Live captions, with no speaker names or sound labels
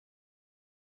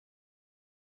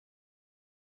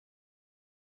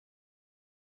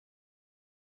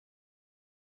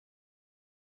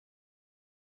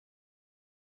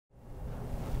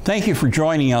Thank you for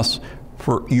joining us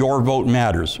for Your Vote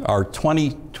Matters, our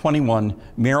 2021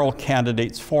 Mayoral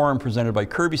Candidates Forum presented by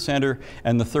Kerby Centre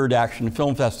and the Third Action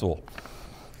Film Festival.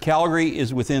 Calgary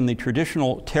is within the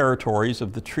traditional territories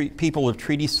of the people of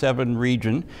Treaty 7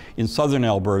 region in southern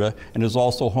Alberta and is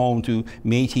also home to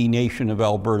Métis Nation of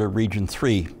Alberta Region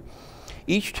 3.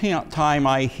 Each time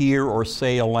I hear or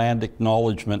say a land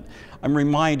acknowledgement, I'm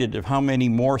reminded of how many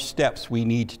more steps we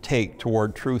need to take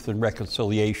toward truth and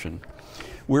reconciliation.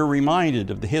 We're reminded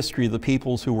of the history of the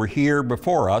peoples who were here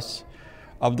before us,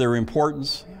 of their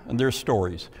importance and their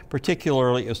stories,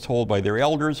 particularly as told by their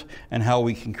elders, and how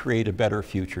we can create a better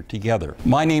future together.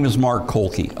 My name is Mark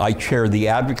Kolke. I chair the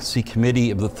Advocacy Committee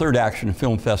of the Third Action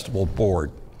Film Festival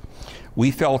Board.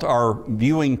 We felt our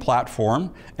viewing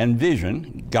platform and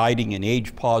vision, guiding an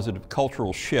age-positive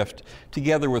cultural shift,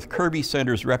 together with Kerby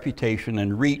Centre's reputation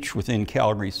and reach within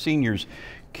Calgary's seniors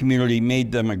community,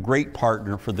 made them a great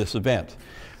partner for this event.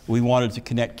 We wanted to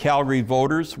connect Calgary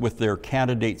voters with their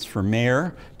candidates for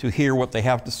mayor to hear what they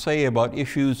have to say about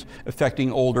issues affecting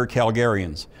older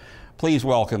Calgarians. Please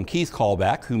welcome Keith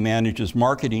Callbeck, who manages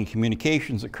marketing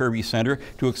communications at Kerby Centre,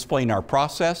 to explain our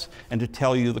process and to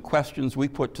tell you the questions we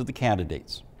put to the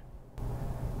candidates.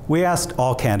 We asked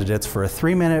all candidates for a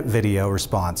 3-minute video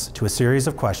response to a series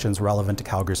of questions relevant to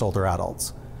Calgary's older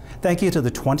adults. Thank you to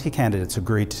the 20 candidates who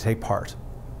agreed to take part.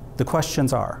 The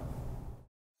questions are: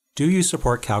 do you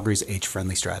support Calgary's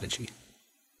age-friendly strategy?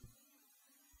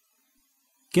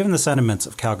 Given the sentiments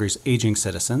of Calgary's aging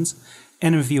citizens,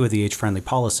 and in view of the age-friendly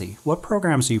policy, what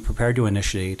programs are you prepared to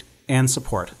initiate and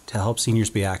support to help seniors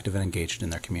be active and engaged in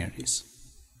their communities?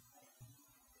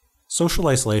 Social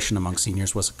isolation among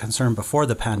seniors was a concern before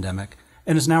the pandemic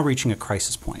and is now reaching a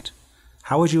crisis point.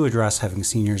 How would you address having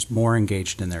seniors more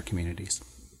engaged in their communities?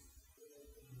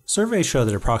 Surveys show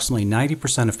that approximately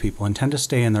 90% of people intend to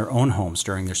stay in their own homes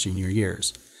during their senior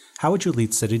years. How would you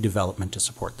lead city development to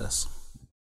support this?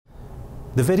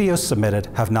 The videos submitted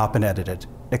have not been edited,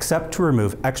 except to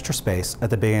remove extra space at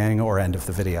the beginning or end of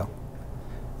the video.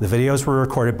 The videos were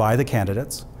recorded by the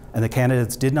candidates, and the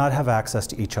candidates did not have access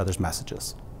to each other's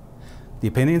messages. The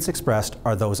opinions expressed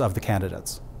are those of the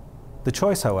candidates. The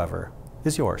choice, however,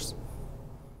 is yours.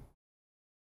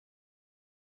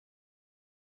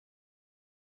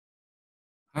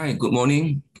 Hi, good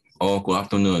morning or good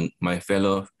afternoon, my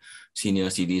fellow senior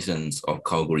citizens of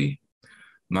Calgary.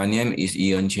 My name is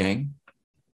Ian Chiang.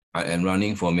 I am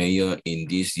running for mayor in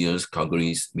this year's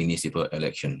Calgary's municipal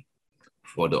election.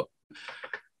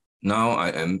 Now I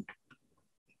am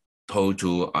told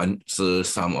to answer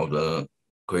some of the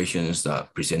questions that are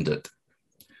presented.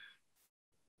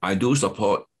 I do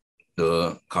support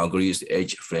the Calgary's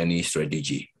age-friendly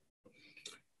strategy,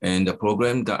 and the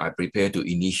program that I prepare to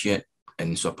initiate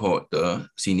and support the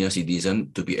senior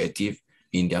citizen to be active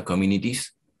in their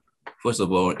communities. First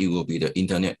of all, it will be the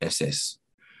internet access.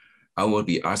 I will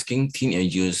be asking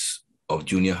teenagers of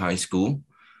junior high school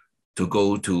to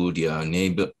go to their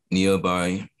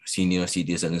nearby senior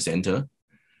citizen center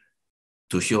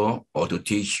to show or to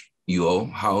teach you all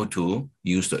how to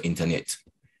use the internet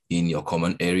in your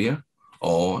common area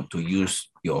or to use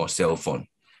your cell phone,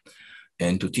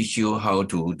 and to teach you how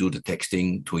to do the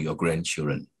texting to your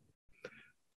grandchildren.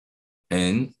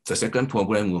 And the second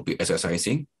program will be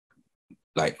exercising,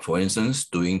 like for instance,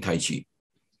 doing Tai Chi.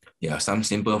 Yeah, some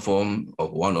simple form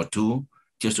of 1 or 2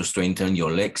 just to strengthen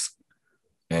your legs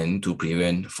and to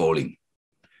prevent falling.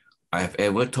 I have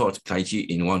ever taught Tai Chi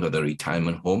in one of the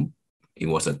retirement home. It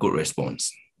was a good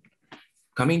response.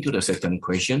 Coming to the second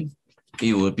question,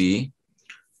 it would be,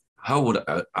 how would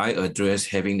I address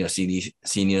having the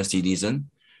senior citizen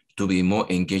to be more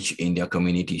engaged in their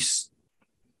communities?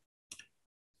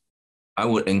 I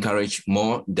would encourage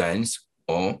more dance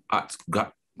or art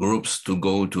groups to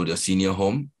go to the senior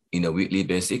home in a weekly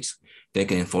basis. They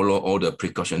can follow all the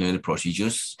precautionary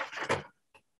procedures,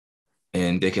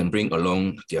 and they can bring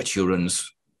along their children,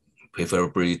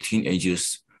 preferably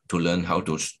teenagers, to learn how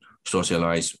to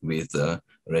socialize with the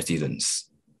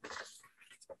residents.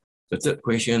 The third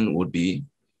question would be,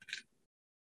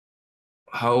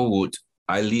 how would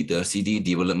I lead the city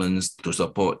developments to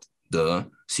support the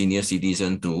senior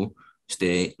citizen to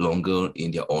stay longer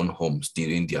in their own homes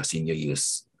during their senior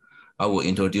years? I will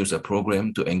introduce a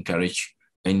program to encourage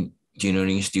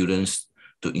engineering students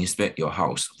to inspect your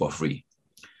house for free,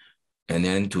 and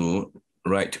then to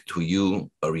write to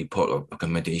you a report of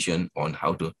recommendation on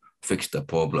how to fix the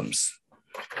problems.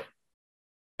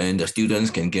 And the students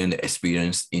can gain the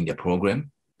experience in the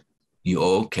program. You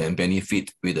all can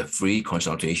benefit with the free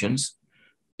consultations.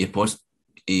 If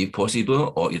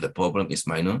possible, or if the problem is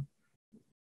minor,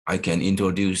 I can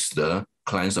introduce the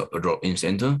clients of a drop-in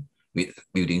center with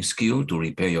building skill to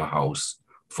repair your house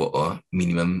for a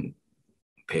minimum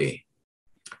pay.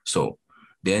 So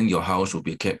then your house will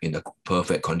be kept in the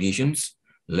perfect conditions.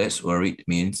 Less worried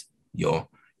means you're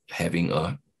having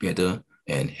a better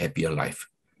and happier life.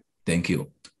 Thank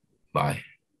you. Bye.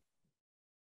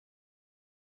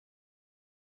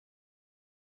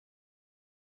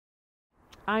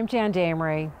 I'm Jan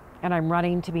Damery, and I'm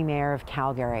running to be mayor of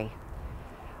Calgary.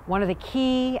 One of the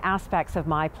key aspects of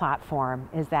my platform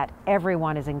is that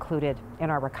everyone is included in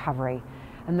our recovery,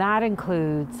 and that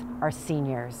includes our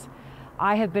seniors.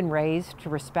 I have been raised to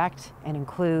respect and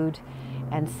include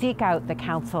and seek out the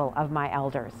counsel of my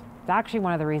elders. It's actually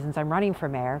one of the reasons I'm running for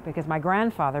mayor, because my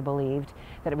grandfather believed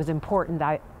that it was important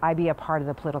that I be a part of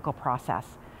the political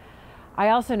process. I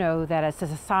also know that as a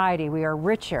society, we are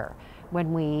richer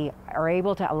when we are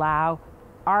able to allow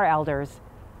our elders,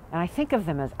 and I think of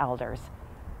them as elders,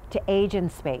 to age in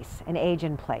space and age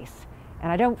in place. And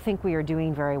I don't think we are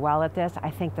doing very well at this. I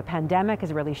think the pandemic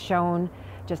has really shown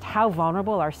just how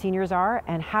vulnerable our seniors are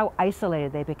and how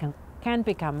isolated they can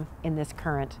become in this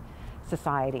current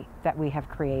society that we have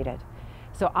created.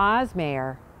 So as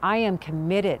mayor, I am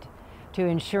committed to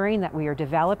ensuring that we are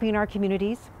developing our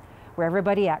communities where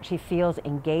everybody actually feels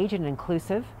engaged and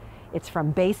inclusive. It's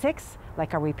from basics,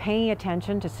 like are we paying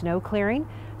attention to snow clearing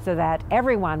so that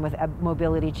everyone with a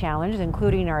mobility challenge,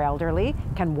 including our elderly,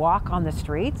 can walk on the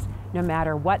streets no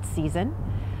matter what season.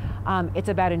 It's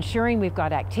about ensuring we've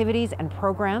got activities and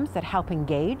programs that help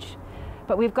engage,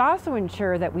 but we've got to also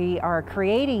ensure that we are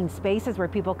creating spaces where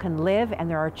people can live and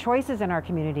there are choices in our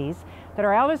communities that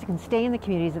our elders can stay in the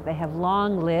communities that they have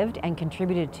long lived and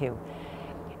contributed to.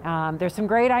 There's some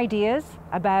great ideas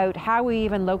about how we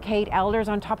even locate elders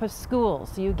on top of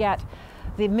schools. So you get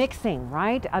the mixing,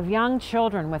 right, of young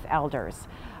children with elders.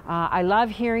 I love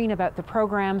hearing about the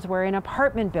programs where in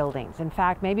apartment buildings, in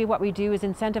fact, maybe what we do is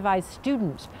incentivize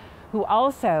students who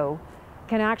also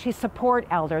can actually support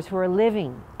elders who are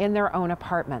living in their own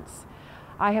apartments.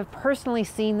 I have personally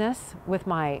seen this with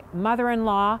my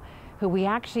mother-in-law, who we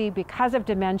actually, because of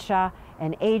dementia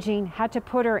and aging, had to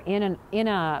put her in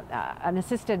an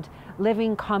assisted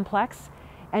living complex,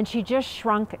 and she just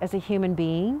shrunk as a human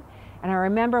being. And I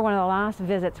remember one of the last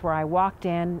visits where I walked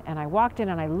in and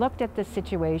I looked at this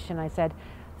situation. I said,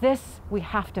 this we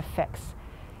have to fix.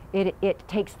 It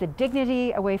takes the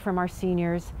dignity away from our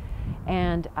seniors,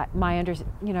 and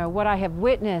what I have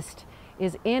witnessed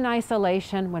is in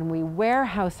isolation, when we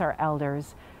warehouse our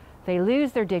elders, they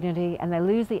lose their dignity and they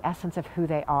lose the essence of who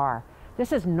they are.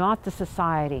 This is not the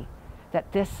society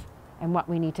that this and what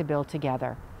we need to build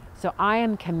together. So I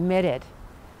am committed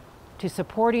to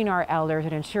supporting our elders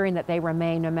and ensuring that they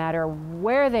remain, no matter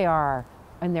where they are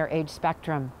in their age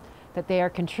spectrum, that they are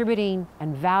contributing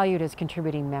and valued as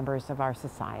contributing members of our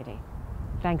society.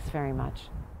 Thanks very much.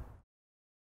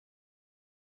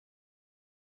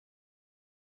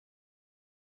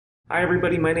 Hi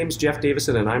everybody, my name is Jeff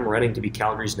Davison and I'm running to be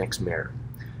Calgary's next mayor.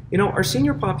 You know, our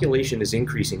senior population is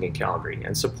increasing in Calgary,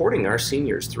 and supporting our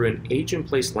seniors through an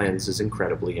age-in-place lens is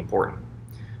incredibly important.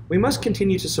 We must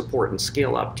continue to support and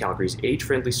scale up Calgary's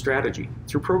age-friendly strategy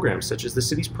through programs such as the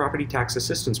city's Property Tax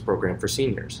Assistance Program for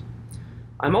seniors.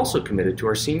 I'm also committed to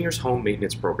our Seniors Home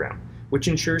Maintenance Program, which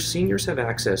ensures seniors have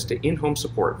access to in-home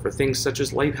support for things such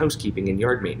as light housekeeping and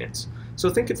yard maintenance. So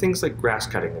think of things like grass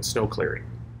cutting and snow clearing.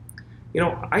 You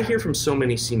know, I hear from so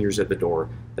many seniors at the door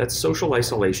that social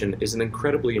isolation is an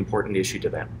incredibly important issue to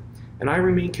them, and I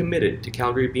remain committed to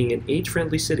Calgary being an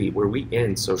age-friendly city where we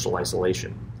end social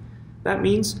isolation. That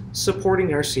means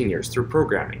supporting our seniors through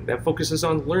programming that focuses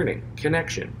on learning,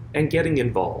 connection, and getting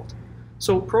involved.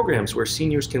 So programs where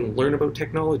seniors can learn about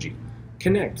technology,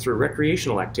 connect through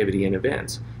recreational activity and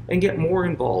events, and get more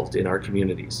involved in our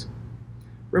communities.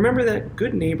 Remember that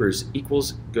good neighbors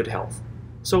equals good health.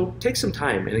 So take some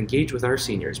time and engage with our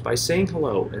seniors by saying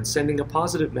hello and sending a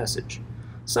positive message.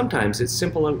 Sometimes it's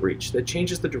simple outreach that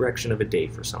changes the direction of a day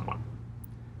for someone.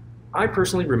 I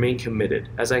personally remain committed,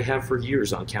 as I have for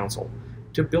years on council,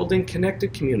 to building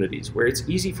connected communities where it's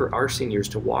easy for our seniors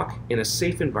to walk in a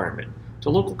safe environment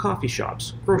to local coffee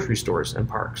shops, grocery stores, and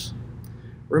parks.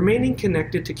 Remaining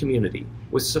connected to community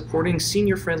with supporting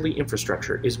senior-friendly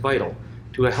infrastructure is vital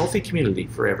to a healthy community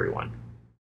for everyone.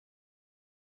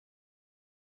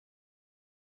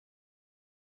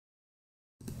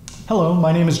 Hello,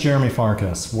 my name is Jeromy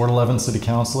Farkas, Ward 11 City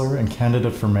Councillor and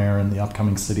candidate for mayor in the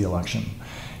upcoming city election.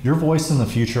 Your voice in the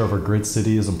future of our great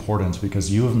city is important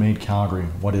because you have made Calgary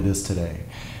what it is today.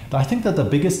 And I think that the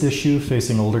biggest issue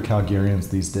facing older Calgarians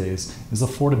these days is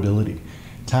affordability.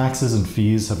 Taxes and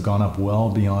fees have gone up well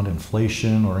beyond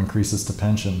inflation or increases to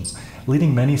pensions,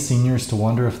 leading many seniors to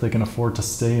wonder if they can afford to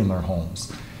stay in their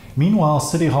homes. Meanwhile,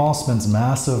 City Hall spends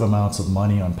massive amounts of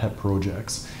money on pet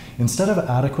projects. Instead of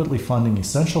adequately funding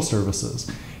essential services,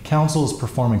 Council is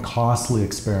performing costly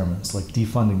experiments like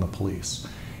defunding the police.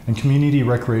 And community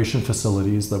recreation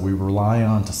facilities that we rely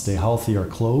on to stay healthy are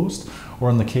closed, or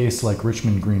in the case like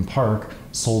Richmond Green Park,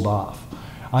 sold off.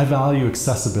 I value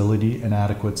accessibility and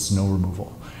adequate snow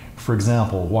removal. For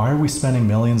example, why are we spending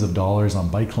millions of dollars on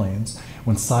bike lanes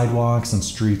when sidewalks and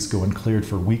streets go uncleared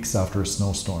for weeks after a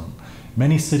snowstorm?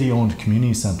 Many city-owned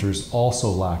community centers also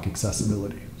lack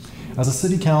accessibility. As a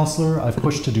city councillor, I've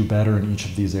pushed to do better in each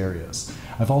of these areas.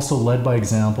 I've also led by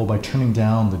example by turning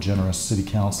down the generous city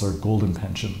councillor golden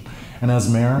pension. And as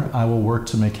mayor, I will work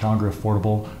to make Calgary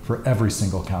affordable for every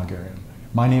single Calgarian.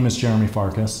 My name is Jeromy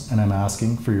Farkas, and I'm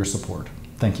asking for your support.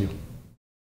 Thank you.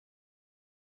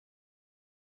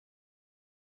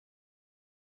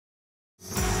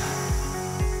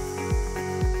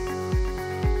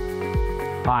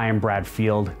 Hi, I'm Brad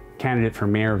Field, candidate for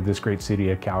mayor of this great city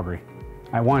of Calgary.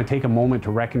 I want to take a moment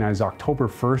to recognize October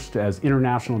 1st as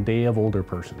International Day of Older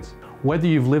Persons. Whether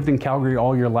you've lived in Calgary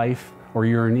all your life or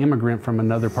you're an immigrant from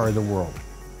another part of the world,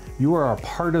 you are a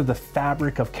part of the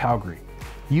fabric of Calgary.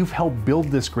 You've helped build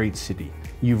this great city.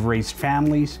 You've raised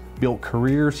families, built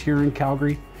careers here in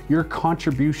Calgary. Your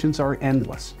contributions are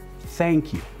endless.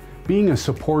 Thank you. Being a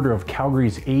supporter of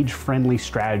Calgary's age-friendly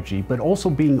strategy, but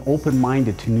also being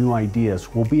open-minded to new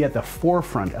ideas, will be at the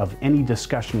forefront of any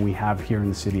discussion we have here in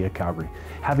the city of Calgary.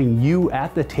 Having you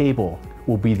at the table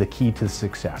will be the key to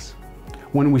success.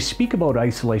 When we speak about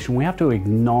isolation, we have to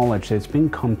acknowledge that it's been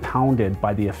compounded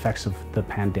by the effects of the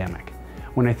pandemic.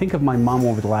 When I think of my mom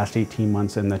over the last 18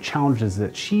 months and the challenges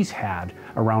that she's had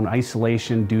around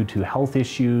isolation due to health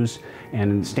issues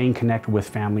and staying connected with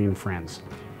family and friends.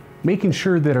 Making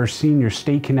sure that our seniors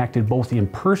stay connected both in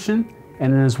person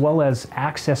and as well as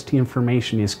access to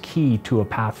information is key to a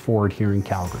path forward here in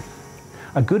Calgary.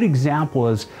 A good example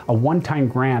is a one-time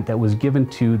grant that was given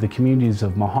to the communities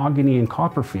of Mahogany and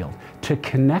Copperfield to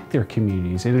connect their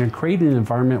communities and create an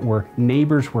environment where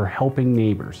neighbors were helping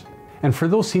neighbors. And for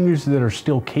those seniors that are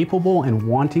still capable and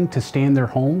wanting to stay in their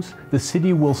homes, the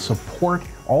city will support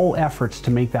all efforts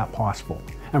to make that possible.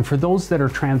 And for those that are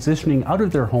transitioning out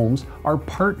of their homes, our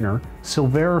partner,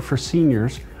 Silvera for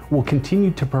Seniors, will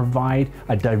continue to provide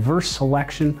a diverse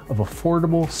selection of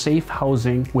affordable, safe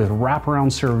housing with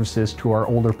wraparound services to our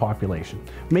older population.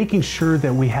 Making sure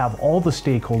that we have all the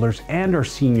stakeholders and our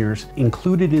seniors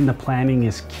included in the planning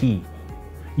is key.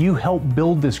 You help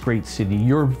build this great city.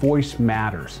 Your voice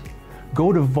matters.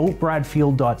 Go to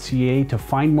votebradfield.ca to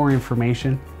find more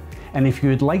information. And if you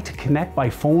would like to connect by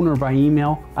phone or by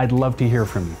email, I'd love to hear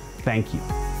from you. Thank you.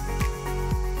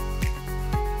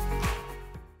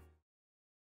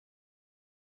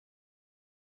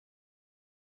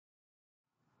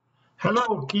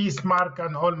 Hello, Keith, Mark,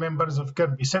 and all members of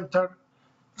Kerby Center.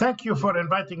 Thank you for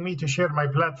inviting me to share my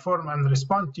platform and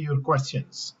respond to your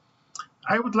questions.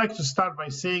 I would like to start by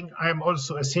saying I am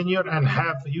also a senior and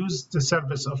have used the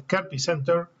service of Kerby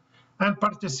Center and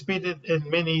participated in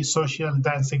many social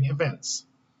dancing events.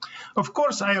 Of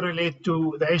course, I relate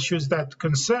to the issues that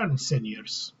concern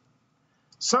seniors.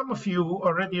 Some of you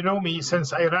already know me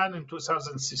since I ran in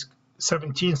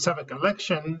 2017 civic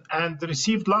election and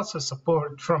received lots of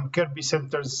support from Kerby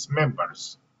Center's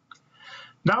members.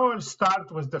 Now I'll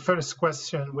start with the first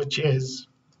question, which is,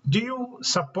 do you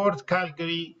support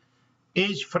Calgary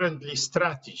age-friendly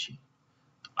strategy?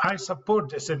 I support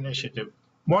this initiative.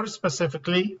 More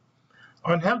specifically,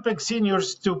 on helping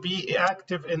seniors to be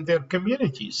active in their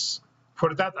communities.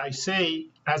 For that, I say,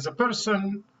 as a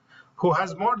person who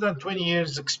has more than 20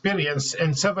 years experience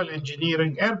in civil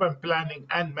engineering, urban planning,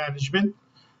 and management,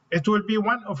 it will be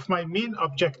one of my main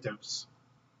objectives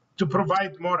to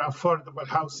provide more affordable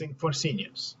housing for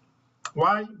seniors.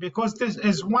 Why? Because this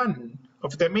is one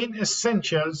of the main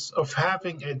essentials of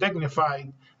having a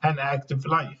dignified and active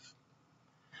life.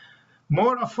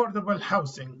 More affordable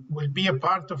housing will be a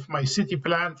part of my city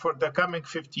plan for the coming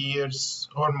 50 years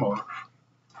or more.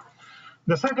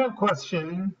 The second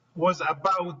question was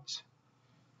about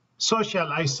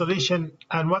social isolation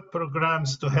and what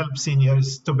programs to help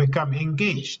seniors to become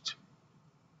engaged.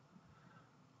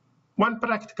 One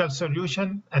practical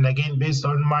solution, and again based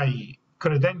on my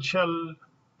credential,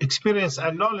 experience,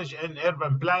 and knowledge in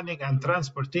urban planning and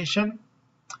transportation,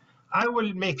 I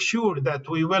will make sure that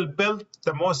we will build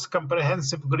the most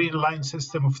comprehensive green line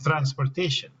system of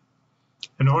transportation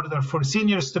in order for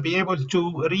seniors to be able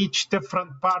to reach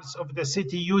different parts of the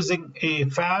city using a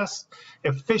fast,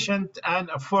 efficient, and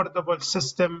affordable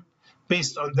system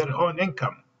based on their own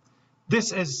income.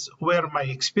 This is where my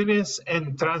experience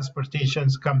in transportation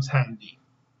comes handy.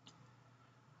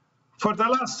 For the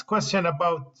last question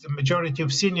about the majority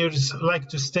of seniors like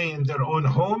to stay in their own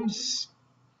homes,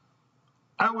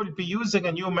 I will be using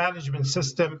a new management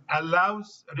system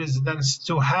allows residents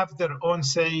to have their own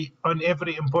say on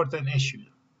every important issue.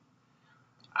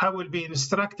 I will be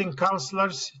instructing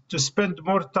counselors to spend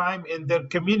more time in their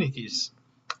communities,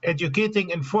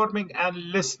 educating, informing, and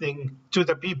listening to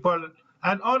the people,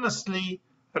 and honestly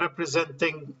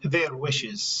representing their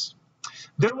wishes.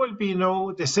 There will be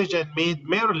no decision made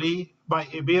merely by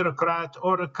a bureaucrat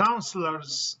or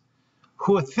counselors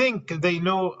who think they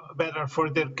know better for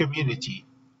their community.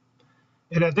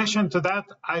 In addition to that,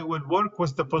 I will work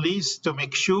with the police to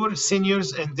make sure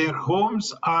seniors in their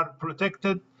homes are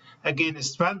protected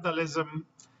against vandalism,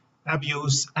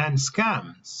 abuse, and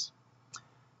scams.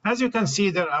 As you can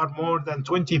see, there are more than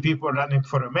 20 people running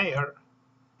for a mayor.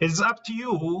 It's up to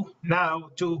you now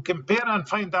to compare and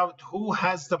find out who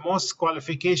has the most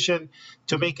qualification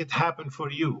to make it happen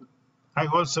for you. I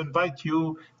also invite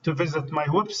you to visit my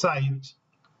website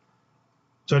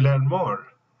to learn more.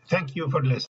 Thank you for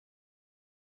listening.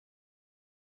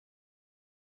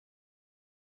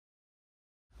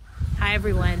 Hi,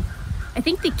 everyone. I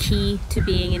think the key to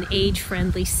being an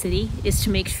age-friendly city is to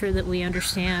make sure that we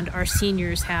understand our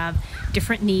seniors have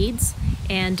different needs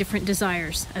and different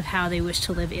desires of how they wish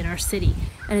to live in our city.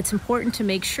 And it's important to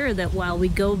make sure that while we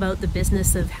go about the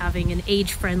business of having an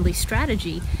age-friendly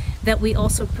strategy, that we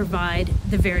also provide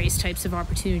the various types of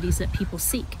opportunities that people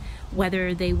seek,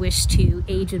 whether they wish to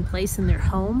age in place in their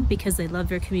home because they love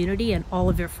their community and all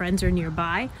of their friends are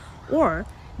nearby, or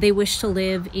they wish to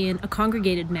live in a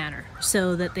congregated manner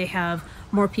so that they have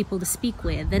more people to speak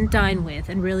with and dine with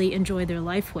and really enjoy their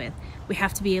life with. We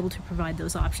have to be able to provide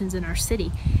those options in our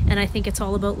city. And I think it's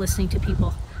all about listening to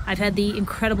people. I've had the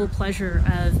incredible pleasure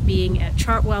of being at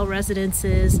Chartwell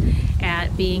residences,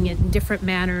 at being in different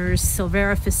manors,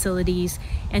 Silvera facilities,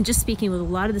 and just speaking with a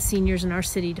lot of the seniors in our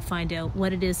city to find out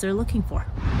what it is they're looking for.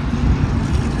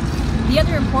 The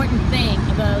other important thing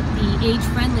about the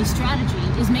age-friendly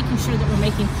strategy is making sure that we're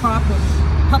making proper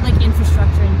public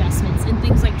infrastructure investments in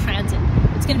things like transit.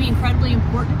 It's going to be incredibly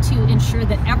important to ensure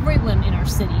that everyone in our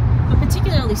city, but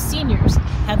particularly seniors,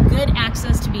 have good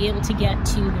access to be able to get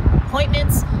to their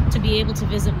appointments, to be able to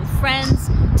visit with friends,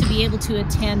 to be able to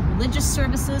attend religious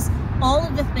services, all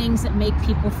of the things that make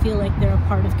people feel like they're a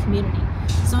part of community.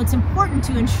 So it's important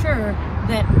to ensure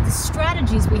that the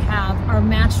strategies we have are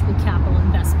matched with capital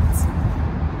investments.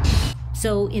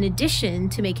 So in addition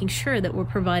to making sure that we're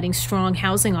providing strong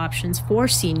housing options for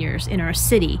seniors in our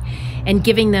city and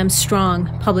giving them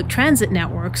strong public transit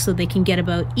networks so they can get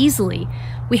about easily,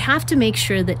 we have to make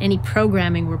sure that any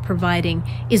programming we're providing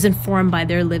is informed by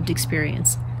their lived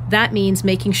experience. That means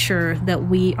making sure that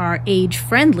we are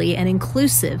age-friendly and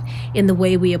inclusive in the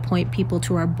way we appoint people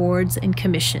to our boards and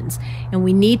commissions. And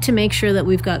we need to make sure that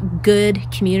we've got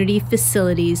good community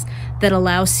facilities that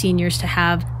allow seniors to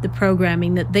have the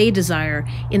programming that they desire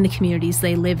in the communities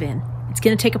they live in. It's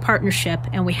going to take a partnership,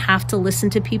 and we have to listen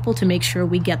to people to make sure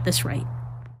we get this right.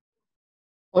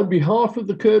 On behalf of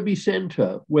the Kerby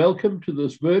Centre, welcome to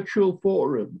this virtual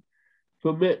forum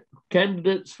for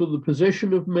candidates for the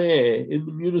position of mayor in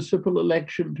the municipal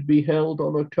election to be held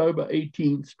on October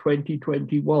 18th,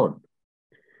 2021.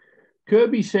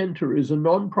 Kerby Centre is a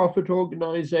non-profit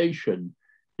organisation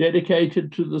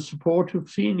dedicated to the support of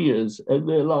seniors and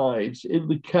their lives in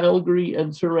the Calgary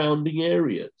and surrounding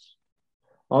areas.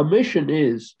 Our mission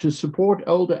is to support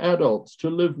older adults to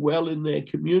live well in their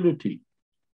community.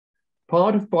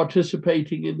 Part of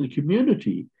participating in the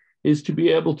community is to be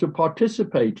able to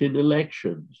participate in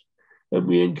elections, and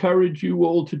we encourage you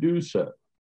all to do so.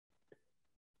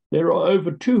 There are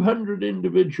over 200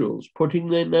 individuals putting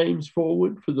their names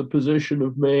forward for the position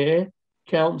of mayor,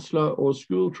 councillor, or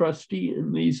school trustee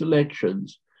in these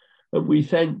elections, and we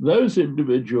thank those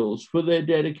individuals for their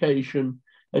dedication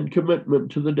and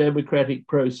commitment to the democratic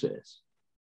process.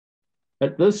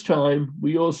 At this time,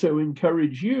 we also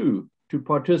encourage you to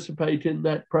participate in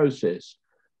that process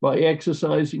by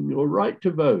exercising your right to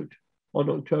vote on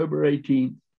October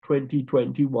 18,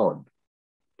 2021.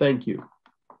 Thank you.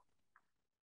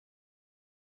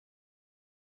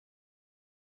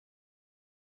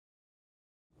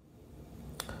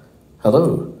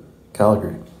 Hello,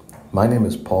 Calgary. My name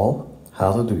is Paul.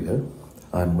 Hallelujah.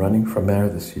 I'm running for mayor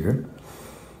this year.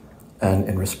 And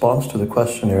in response to the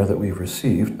questionnaire that we've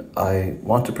received, I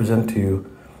want to present to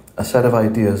you a set of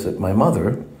ideas that my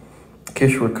mother,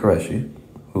 Kishwar Qureshi,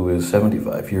 who is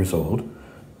 75 years old,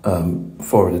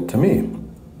 forwarded to me.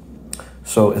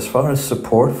 So as far as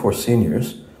support for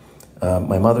seniors,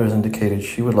 my mother has indicated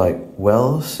she would like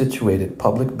well-situated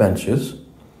public benches,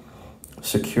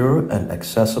 secure and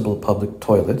accessible public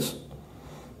toilets,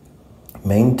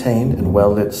 maintained and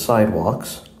well-lit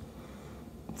sidewalks,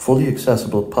 fully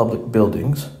accessible public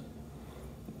buildings,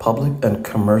 public and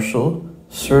commercial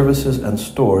services and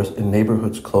stores in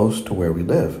neighborhoods close to where we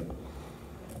live.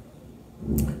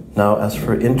 Now, as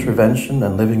for intervention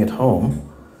and living at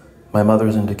home, my mother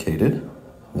has indicated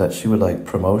that she would like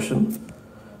promotion,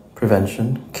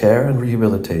 prevention, care, and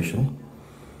rehabilitation,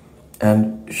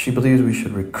 and she believes we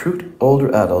should recruit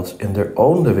older adults in their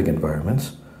own living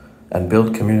environments and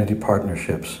build community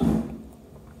partnerships.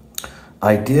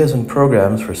 Ideas and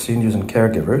programs for seniors and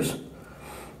caregivers: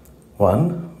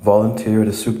 1, volunteer at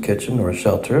a soup kitchen or a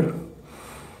shelter.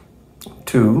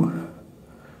 2,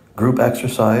 group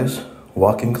exercise,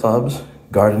 walking clubs,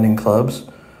 gardening clubs,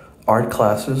 art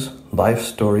classes, life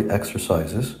story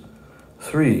exercises.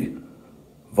 3,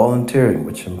 volunteering,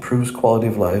 which improves quality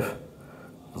of life,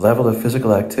 level of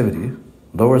physical activity,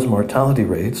 lowers mortality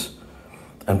rates,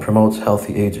 and promotes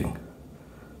healthy aging.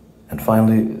 And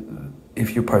finally,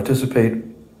 if you participate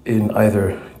in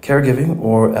either caregiving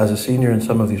or as a senior in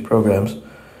some of these programs,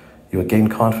 you will gain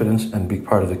confidence and be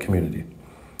part of the community.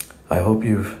 I hope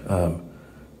you've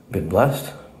been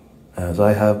blessed, as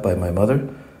I have by my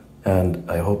mother, and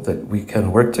I hope that we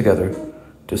can work together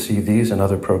to see these and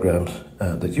other programs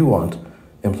that you want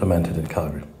implemented in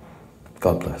Calgary.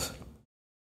 God bless.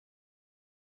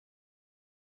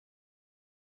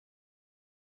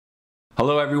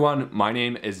 Hello everyone, my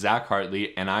name is Zac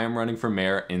Hartley and I am running for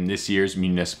mayor in this year's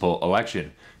municipal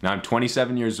election. Now I'm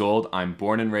 27 years old, I'm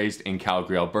born and raised in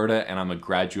Calgary, Alberta, and I'm a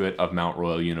graduate of Mount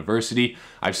Royal University.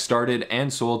 I've started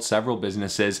and sold several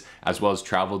businesses as well as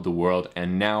traveled the world,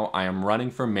 and now I am running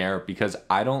for mayor because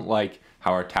I don't like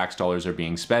how our tax dollars are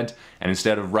being spent, and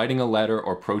instead of writing a letter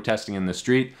or protesting in the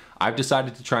street, I've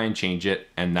decided to try and change it,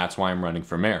 and that's why I'm running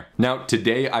for mayor. Now,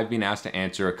 today I've been asked to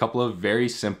answer a couple of very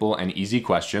simple and easy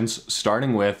questions,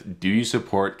 starting with, do you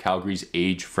support Calgary's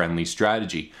age-friendly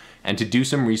strategy? And to do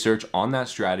some research on that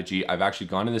strategy, I've actually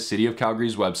gone to the City of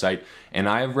Calgary's website and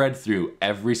I have read through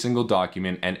every single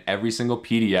document and every single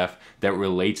PDF that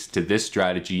relates to this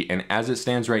strategy, and as it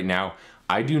stands right now,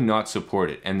 I do not support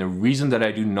it. And the reason that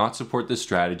I do not support this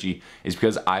strategy is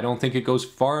because I don't think it goes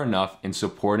far enough in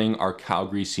supporting our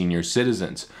Calgary senior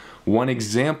citizens. One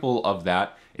example of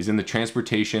that is in the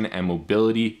transportation and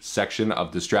mobility section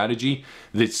of the strategy.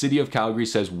 The City of Calgary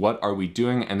says, what are we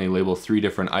doing? And they label 3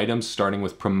 different items, starting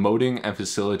with promoting and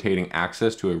facilitating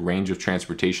access to a range of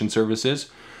transportation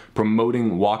services,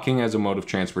 promoting walking as a mode of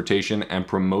transportation, and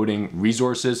promoting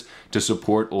resources to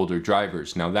support older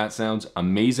drivers. Now that sounds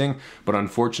amazing, but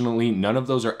unfortunately none of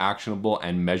those are actionable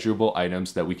and measurable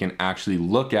items that we can actually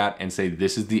look at and say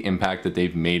this is the impact that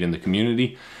they've made in the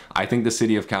community. I think the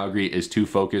City of Calgary is too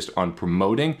focused on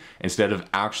promoting instead of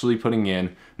actually putting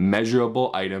in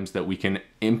measurable items that we can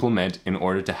implement in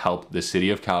order to help the City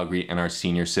of Calgary and our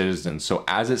senior citizens. So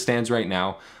as it stands right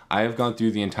now, I have gone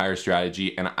through the entire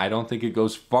strategy and I don't think it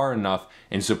goes far enough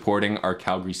in supporting our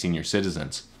Calgary senior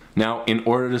citizens. Now, in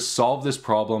order to solve this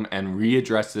problem and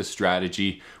readdress this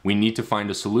strategy, we need to find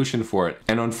a solution for it.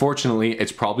 And unfortunately,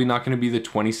 it's probably not going to be the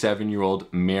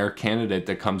 27-year-old mayor candidate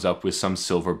that comes up with some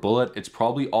silver bullet. It's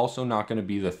probably also not going to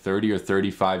be the 30 or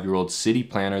 35-year-old city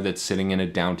planner that's sitting in a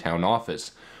downtown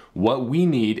office. What we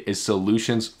need is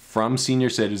solutions from senior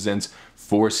citizens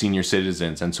for senior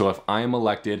citizens. And so if I am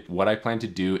elected, what I plan to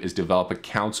do is develop a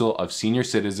council of senior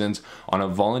citizens on a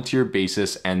volunteer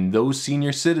basis, and those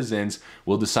senior citizens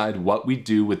will decide what we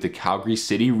do with the Calgary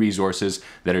City resources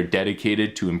that are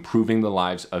dedicated to improving the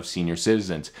lives of senior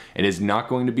citizens. It is not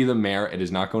going to be the mayor, it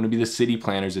is not going to be the city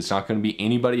planners, it's not going to be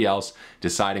anybody else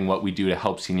deciding what we do to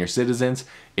help senior citizens.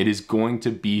 It is going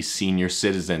to be senior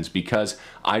citizens, because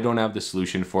I don't have the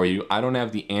solution for you. I don't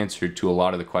have the answer to a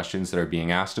lot of the questions that are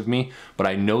being asked of me, but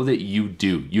I know that you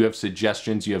do. You have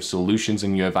suggestions, you have solutions,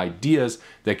 and you have ideas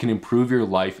that can improve your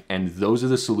life, and those are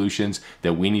the solutions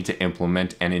that we need to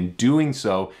implement. And in doing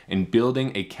so, in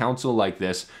building a council like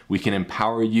this, we can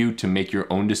empower you to make your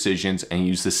own decisions and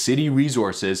use the city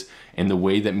resources in the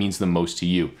way that means the most to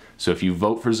you. So if you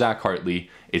vote for Zac Hartley,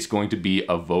 it's going to be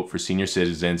a vote for senior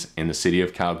citizens in the City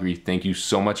of Calgary. Thank you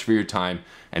so much for your time,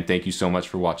 and thank you so much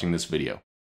for watching this video.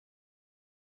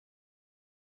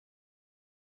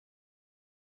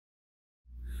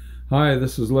 Hi,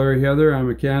 this is Larry Heather. I'm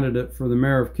a candidate for the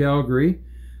Mayor of Calgary.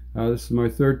 This is my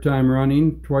 3rd time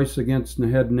running, twice against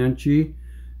Naheed Nenshi,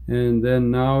 and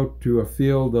then now to a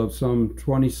field of some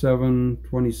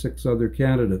 26 other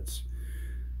candidates.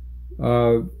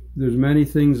 There's many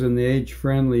things in the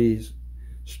age-friendly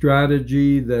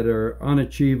strategy that are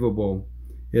unachievable.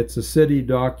 It's a city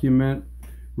document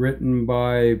written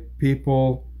by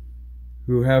people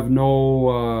who have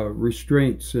no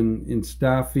restraints in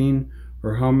staffing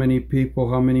or how many people,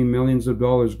 how many millions of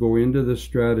dollars go into this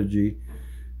strategy.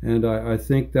 And I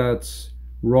think that's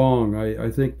wrong.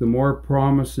 I think the more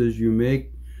promises you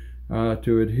make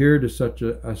to adhere to such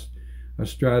a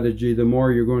strategy, the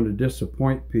more you're going to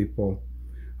disappoint people.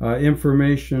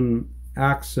 Information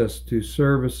access to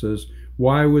services.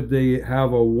 Why would they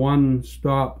have a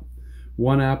one-stop,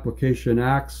 one application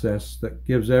access that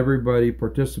gives everybody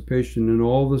participation in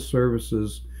all the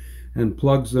services and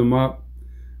plugs them up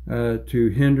to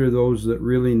hinder those that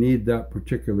really need that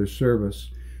particular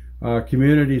service?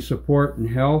 Community support and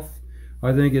health.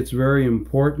 I think it's very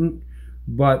important,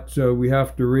 but we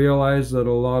have to realize that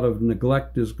a lot of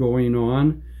neglect is going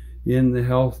on in the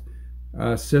health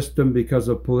system because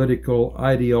of political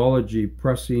ideology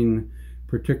pressing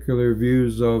particular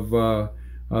views of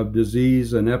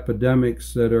disease and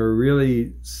epidemics that are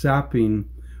really sapping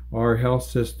our health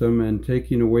system and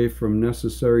taking away from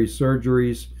necessary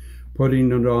surgeries,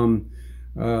 putting it on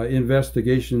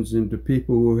investigations into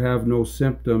people who have no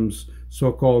symptoms,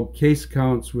 so-called case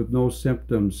counts with no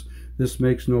symptoms. This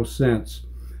makes no sense.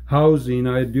 Housing,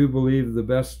 I do believe the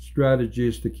best strategy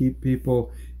is to keep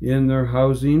people in their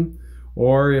housing,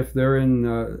 or if they're in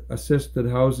assisted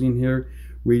housing here,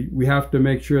 we have to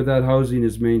make sure that housing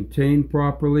is maintained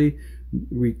properly.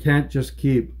 We can't just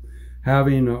keep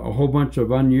having a whole bunch of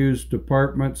unused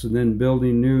apartments and then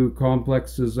building new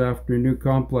complexes after new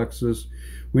complexes.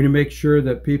 We need to make sure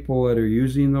that people that are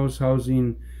using those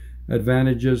housing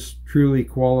advantages truly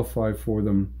qualify for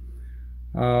them.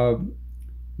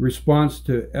 Response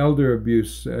to elder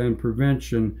abuse and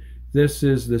prevention. This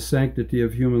is the sanctity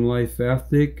of human life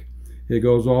ethic. It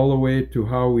goes all the way to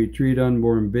how we treat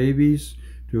unborn babies,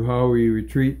 to how we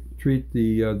treat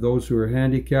those who are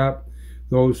handicapped,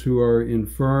 those who are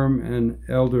infirm and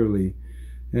elderly.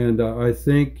 And I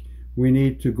think we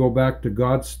need to go back to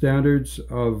God's standards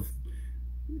of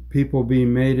people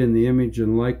being made in the image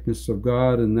and likeness of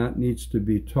God, and that needs to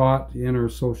be taught in our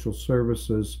social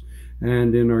services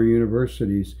and in our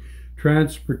universities.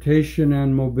 Transportation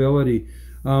and mobility.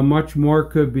 Much more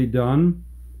could be done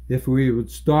if we would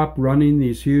stop running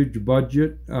these huge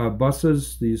budget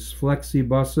buses, these flexi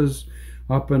buses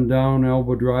up and down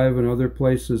Elbow Drive and other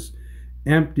places,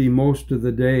 empty most of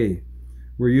the day.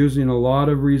 We're using a lot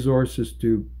of resources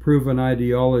to prove an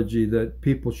ideology that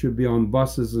people should be on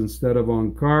buses instead of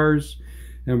on cars,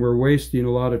 and we're wasting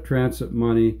a lot of transit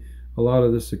money. A lot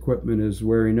of this equipment is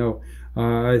wearing out.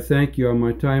 I thank you.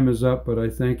 My time is up, but I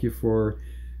thank you for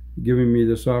giving me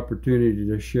this opportunity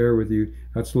to share with you.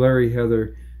 That's Larry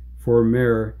Heather for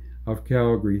Mayor of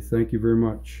Calgary. Thank you very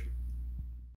much.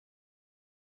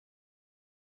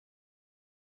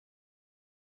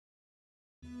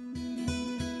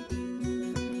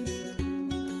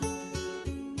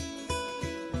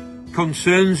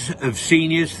 Concerns of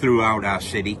seniors throughout our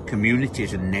city,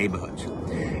 communities and neighbourhoods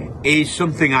is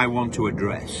something I want to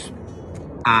address,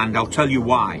 and I'll tell you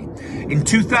why. In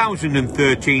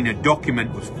 2013, a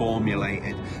document was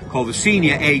formulated called the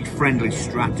Senior Age Friendly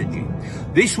Strategy.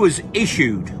 This was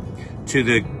issued to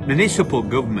the municipal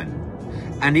government,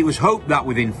 and it was hoped that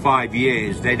within 5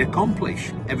 years they'd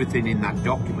accomplish everything in that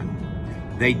document.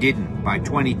 They didn't. By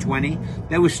 2020,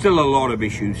 there was still a lot of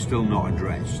issues still not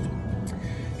addressed.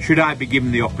 Should I be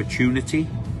given the opportunity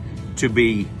to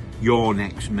be your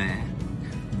next mayor,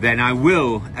 then I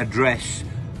will address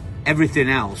everything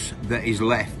else that is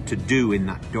left to do in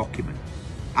that document.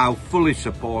 I'll fully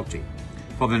support it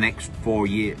for the next 4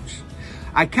 years.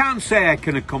 I can't say I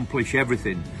can accomplish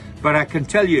everything, but I can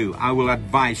tell you I will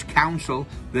advise council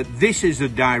that this is the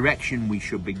direction we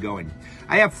should be going.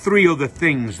 I have 3 other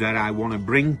things that I want to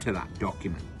bring to that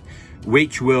document,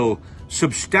 which will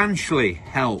substantially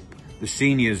help the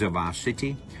seniors of our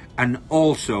city and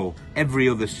also every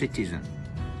other citizen.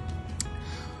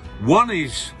 One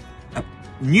is a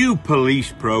new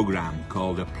police program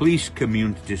called a Police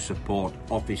Community Support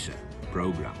Officer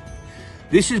program.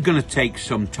 This is going to take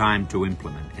some time to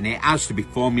implement, and it has to be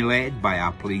formulated by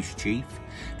our police chief.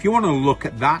 If you want to look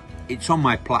at that, it's on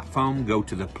my platform. Go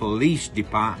to the police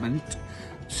department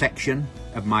section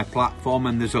of my platform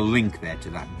and there's a link there to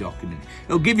that document.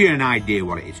 It'll give you an idea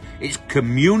what it is. It's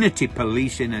community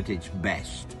policing at its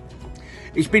best.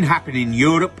 It's been happening in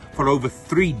Europe for over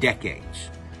 3 decades.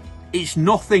 It's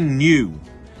nothing new.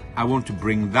 I want to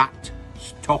bring that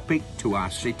topic to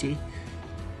our city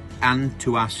and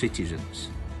to our citizens.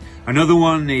 Another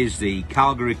one is the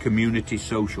Calgary Community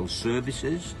Social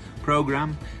Services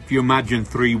program. If you imagine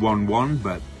 311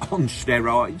 but on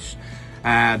steroids.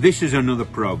 This is another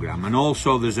program, and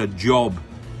also there's a job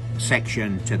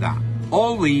section to that.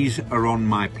 All these are on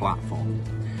my platform.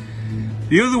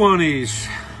 The other one is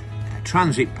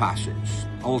transit passes.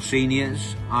 All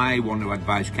seniors, I want to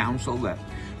advise council that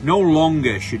no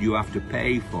longer should you have to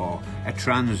pay for a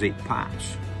transit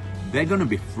pass. They're going to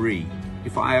be free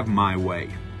if I have my way.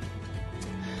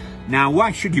 Now,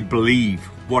 why should you believe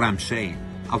what I'm saying?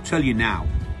 I'll tell you now,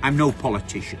 I'm no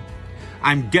politician.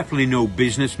 I'm definitely no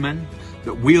businessman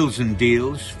that wheels and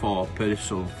deals for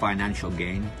personal financial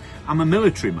gain. I'm a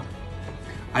military man.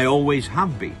 I always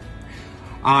have been.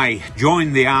 I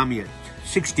joined the army at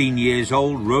 16 years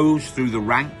old, rose through the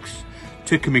ranks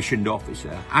to commissioned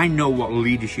officer. I know what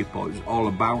leadership is all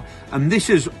about, and this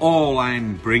is all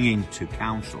I'm bringing to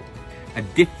council. A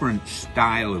different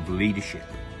style of leadership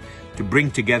to bring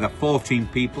together 14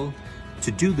 people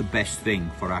to do the best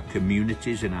thing for our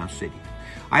communities in our city.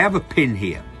 I have a pin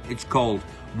here. It's called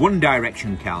One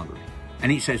Direction Calgary,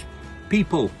 and it says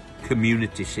People,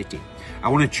 Community, City. I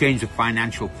want to change the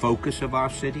financial focus of our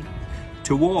city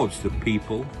towards the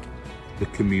people, the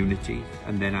community,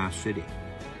 and then our city.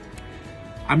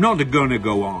 I'm not going to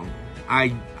go on. I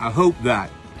hope that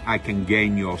I can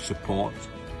gain your support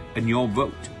and your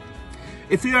vote.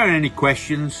 If there are any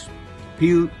questions,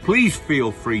 please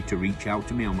feel free to reach out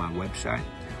to me on my website.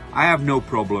 I have no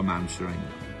problem answering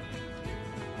them.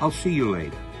 I'll see you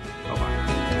later.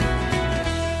 Bye-bye.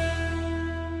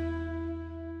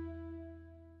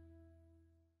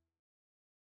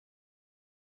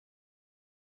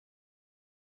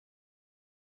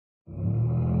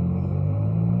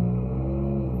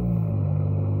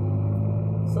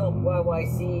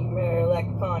 YYC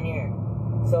Mayor-elect Khan here.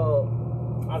 So,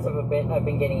 as of a bit, I've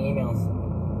been getting emails,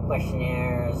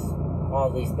 questionnaires,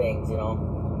 all these things, you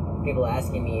know. People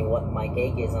asking me what my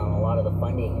take is on a lot of the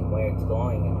funding and where it's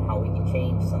going and how we can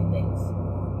change some things.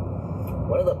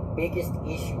 One of the biggest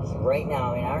issues right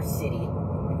now in our city,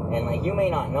 and like you may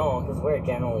not know because we're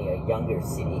generally a younger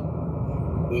city,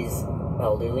 is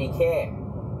elderly care.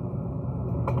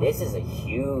 This is a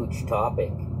huge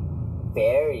topic.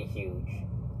 Very huge.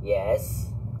 Yes,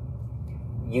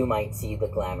 you might see the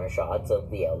glamour shots of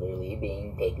the elderly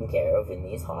being taken care of in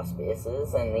these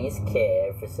hospices and these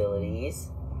care facilities.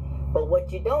 But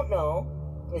what you don't know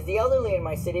is the elderly in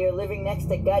my city are living next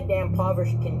to goddamn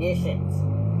impoverished conditions.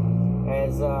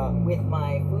 As with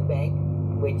my food bank,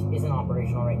 which isn't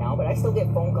operational right now, but I still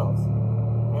get phone calls.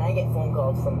 And I get phone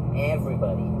calls from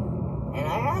everybody. And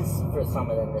I asked for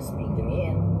some of them to speak to me,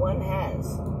 and one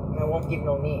has. And I won't give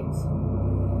no names.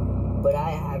 But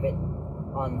I have it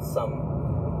on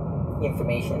some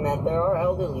information that there are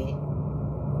elderly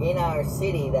in our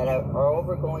city that are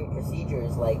overgoing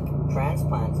procedures like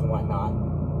transplants and whatnot,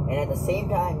 and at the same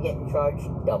time getting charged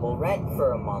double rent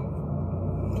for a month.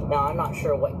 Now, I'm not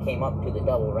sure what came up to the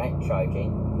double rent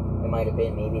charging. It might have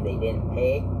been maybe they didn't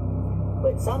pay,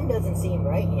 but something doesn't seem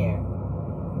right here.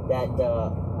 That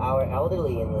our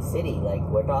elderly in the city, like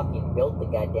we're talking built the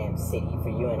goddamn city for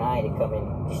you and I to come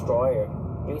and destroy or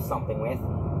do something with,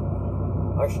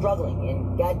 are struggling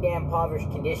in goddamn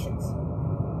impoverished conditions.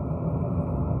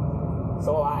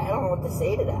 So I don't know what to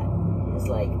say to that. It's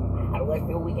like, how do I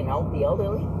feel we can help the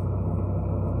elderly?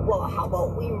 Well, how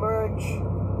about we merge,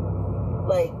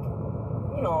 like,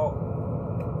 you know,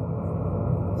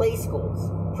 play schools,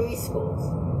 preschools,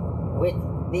 with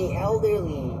the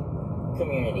elderly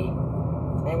community,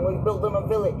 and we build them a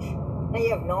village. Now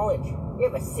you have knowledge. You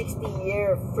have a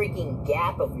 60-year freaking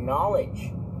gap of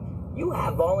knowledge. You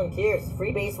have volunteers,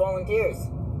 free-base volunteers.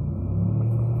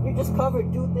 You just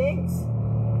covered 2 things.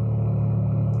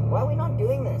 Why are we not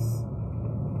doing this?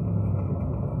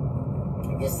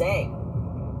 I'm just saying,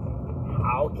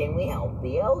 how can we help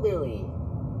the elderly?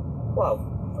 Well,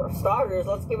 for starters,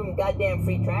 let's give them goddamn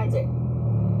free transit.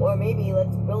 Or maybe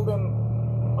let's build them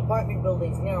apartment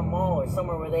buildings near a mall or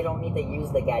somewhere where they don't need to use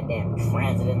the goddamn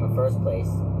transit in the first place.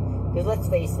 Because let's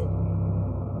face it,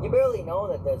 you barely know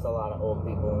that there's a lot of old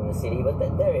people in the city, but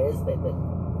that there is.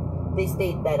 They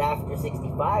state that after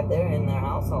 65, they're in their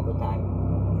house all the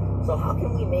time. So how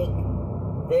can we make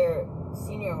their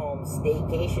senior homes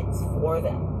staycations for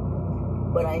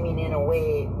them? But I mean in a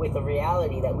way with a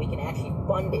reality that we can actually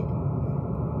fund it.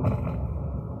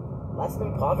 Less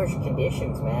than impoverished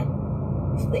conditions, man.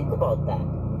 Just think about that.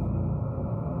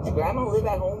 Does Grandma live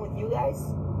at home with you guys?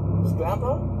 Does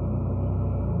Grandpa?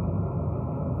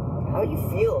 How do you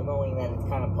feel knowing that it's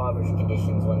kind of impoverished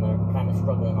conditions when they're kind of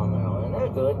struggling on their own? And they're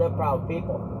good, they're proud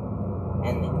people.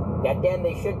 And goddamn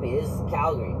they should be. This is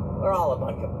Calgary. We're all a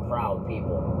bunch of proud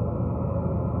people.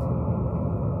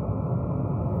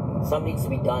 Something needs to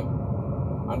be done.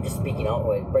 I'm just speaking out.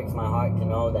 It breaks my heart to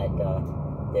know that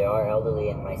there are elderly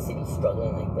in my city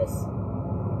struggling like this.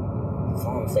 That's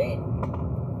all I'm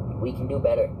saying. We can do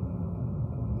better.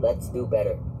 Let's do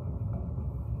better.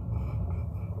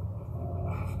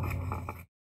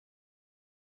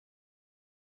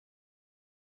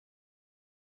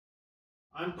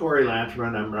 I'm Cory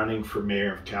Lanterman. I'm running for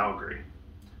Mayor of Calgary.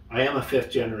 I am a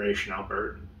fifth-generation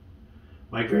Albertan.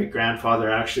 My great-grandfather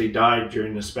actually died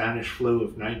during the Spanish flu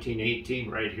of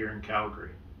 1918 right here in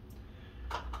Calgary.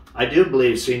 I do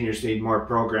believe seniors need more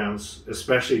programs,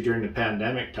 especially during the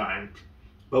pandemic time,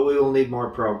 but we will need more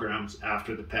programs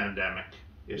after the pandemic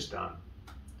is done.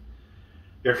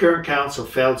 Your current council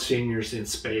failed seniors in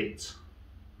spades.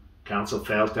 Council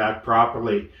failed to act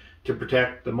properly to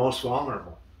protect the most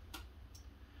vulnerable.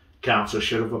 Council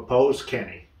should have opposed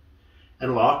Kenny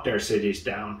and locked our cities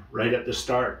down right at the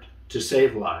start to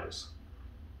save lives.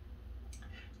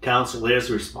 Council is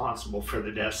responsible for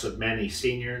the deaths of many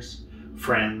seniors,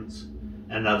 friends,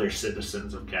 and other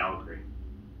citizens of Calgary.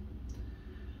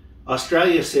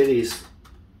 Australia cities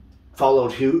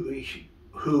followed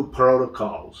WHO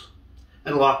protocols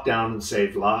and locked down and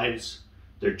saved lives,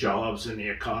 their jobs, and the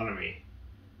economy.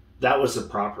 That was the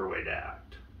proper way to act.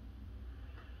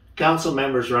 Council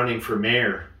members running for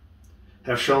mayor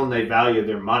have shown they value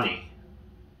their money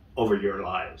over your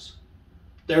lives.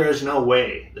 There is no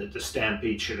way that the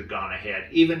Stampede should have gone ahead.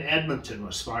 Even Edmonton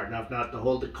was smart enough not to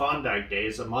hold the Klondike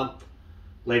Days a month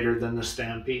later than the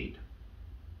Stampede.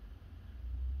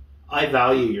 I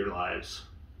value your lives.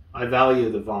 I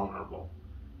value the vulnerable,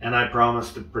 and I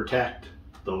promise to protect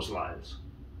those lives.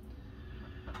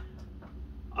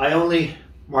 I only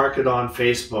market on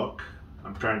Facebook.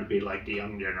 I'm trying to be like the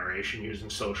young generation using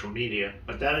social media,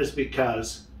 but that is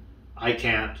because I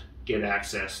can't get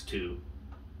access to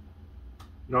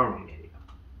normal media.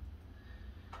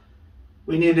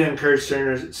 We need to encourage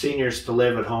seniors to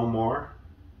live at home more.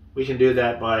 We can do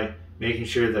that by making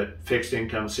sure that fixed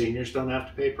income seniors don't have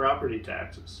to pay property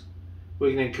taxes.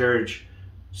 We can encourage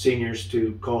seniors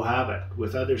to cohabit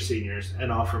with other seniors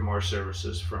and offer more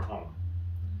services from home.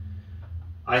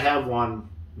 I have won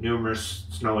numerous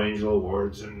Snow Angel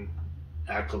awards and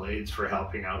accolades for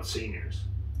helping out seniors.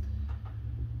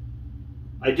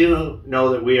 I do know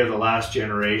that we are the last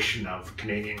generation of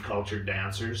Canadian cultured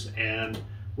dancers, and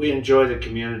we enjoy the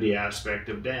community aspect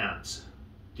of dance.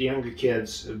 The younger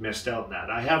kids have missed out on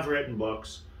that. I have written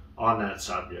books on that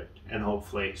subject, and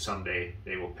hopefully someday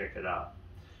they will pick it up.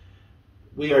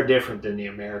 We are different than the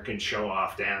American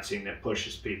show-off dancing that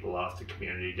pushes people off the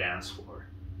community dance floor.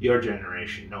 Your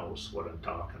generation knows what I'm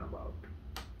talking about.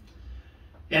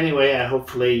 Anyway,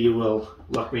 hopefully you will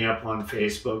look me up on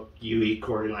Facebook, UE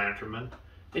Cory Lanterman,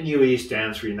 and UE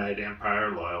stands for United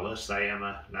Empire Loyalists. I am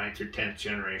a 9th or 10th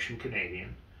generation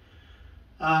Canadian.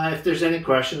 If there's any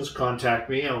questions, contact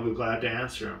me. I'll be glad to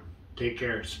answer them. Take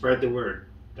care. Spread the word.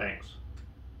 Thanks.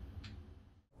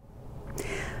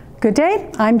 Good day.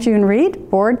 I'm June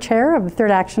Reed, Board Chair of the Third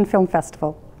Action Film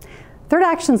Festival. Third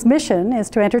Action's mission is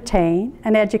to entertain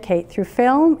and educate through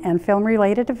film and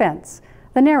film-related events,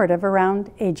 the narrative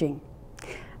around aging.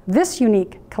 This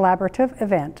unique collaborative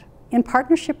event, in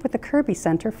partnership with the Kerby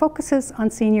Centre, focuses on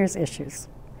seniors' issues.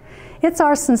 It's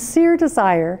our sincere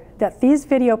desire that these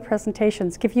video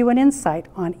presentations give you an insight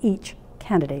on each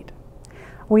candidate.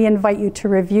 We invite you to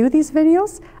review these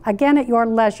videos, again at your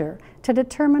leisure, to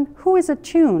determine who is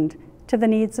attuned to the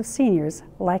needs of seniors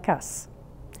like us.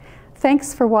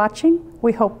 Thanks for watching.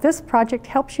 We hope this project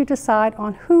helps you decide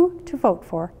on who to vote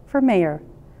for mayor.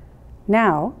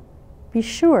 Now, be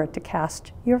sure to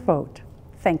cast your vote.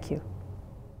 Thank you.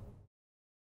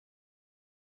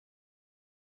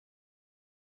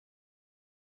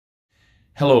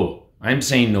 Hello, I'm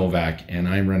Zane Novak, and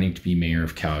I'm running to be Mayor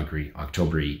of Calgary,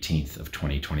 October 18th of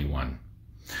 2021.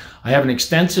 I have an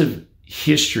extensive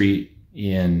history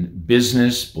in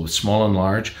business, both small and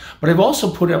large, but I've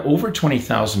also put over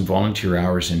 20,000 volunteer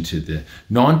hours into the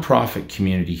nonprofit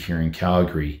community here in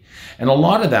Calgary. And a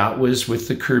lot of that was with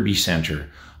the Kerby Centre.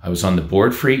 I was on the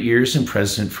board for 8 years and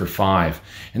president for 5.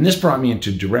 And this brought me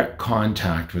into direct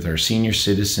contact with our senior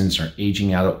citizens, our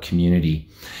aging adult community.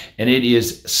 And it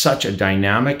is such a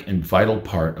dynamic and vital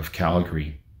part of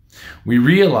Calgary. We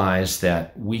realize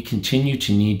that we continue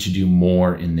to need to do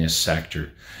more in this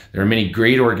sector. There are many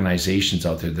great organizations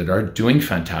out there that are doing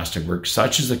fantastic work,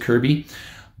 such as the Kerby,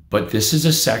 but this is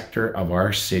a sector of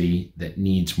our city that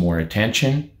needs more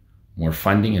attention, more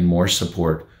funding, and more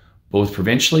support, both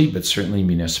provincially, but certainly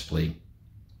municipally.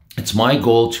 It's my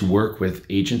goal to work with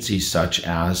agencies such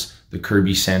as the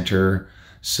Kerby Centre,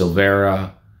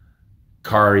 Silvera,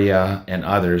 Caria, and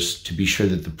others to be sure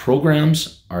that the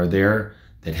programs are there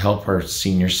that help our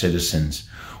senior citizens.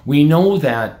 We know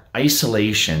that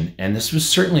isolation, and this was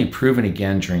certainly proven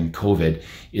again during COVID,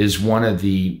 is one of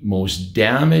the most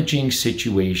damaging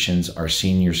situations our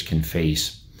seniors can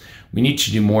face. We need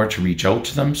to do more to reach out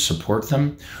to them, support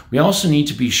them. We also need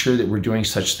to be sure that we're doing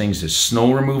such things as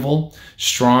snow removal,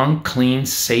 strong, clean,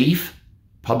 safe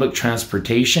public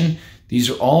transportation. These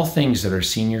are all things that our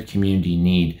senior community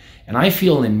need. And I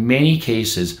feel in many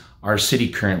cases, our city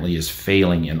currently is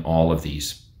failing in all of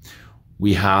these.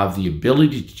 We have the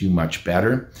ability to do much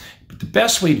better, but the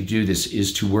best way to do this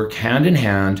is to work hand in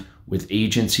hand with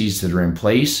agencies that are in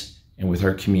place and with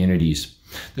our communities.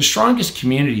 The strongest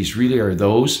communities really are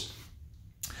those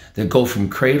that go from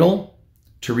cradle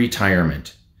to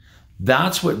retirement.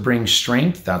 That's what brings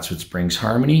strength, that's what brings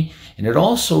harmony, and it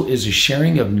also is a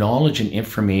sharing of knowledge and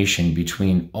information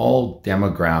between all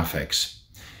demographics.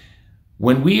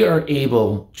 When we are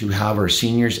able to have our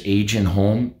seniors age in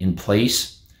home in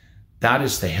place, that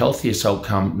is the healthiest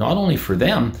outcome, not only for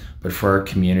them, but for our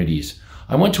communities.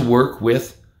 I want to work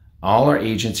with all our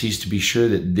agencies to be sure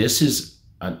that this is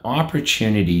an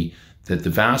opportunity that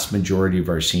the vast majority of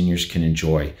our seniors can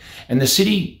enjoy. And the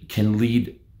city can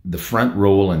lead the front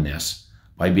role in this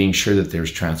by being sure that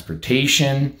there's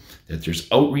transportation, that there's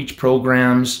outreach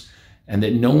programs, and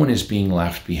that no one is being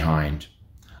left behind.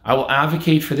 I will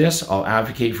advocate for this. I'll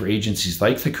advocate for agencies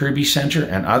like the Kerby Centre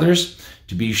and others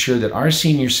to be sure that our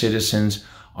senior citizens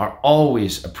are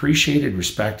always appreciated,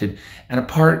 respected, and a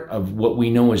part of what we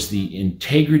know is the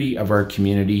integrity of our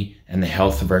community and the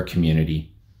health of our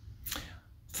community.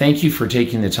 Thank you for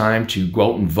taking the time to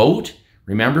go out and vote.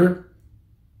 Remember,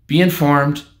 be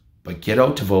informed, but get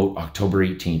out to vote October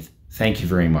 18th. Thank you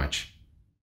very much.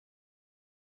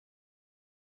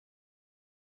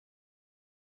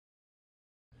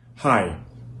 Hi,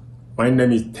 my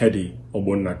name is Teddy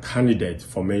Ogbonna, candidate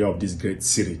for mayor of this great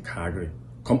city, Calgary,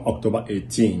 come October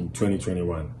 18,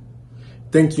 2021.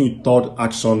 Thank you, Third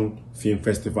Action Film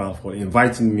Festival, for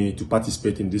inviting me to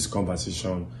participate in this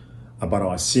conversation about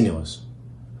our seniors.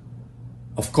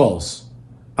 Of course,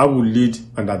 I will lead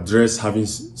and address having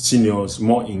seniors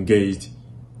more engaged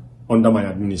under my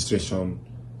administration,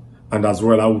 and as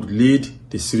well I would lead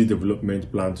the city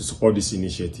development plan to support this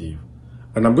initiative.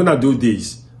 And I'm going to do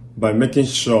this by making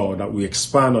sure that we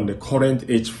expand on the current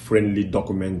age-friendly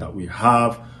document that we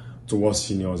have towards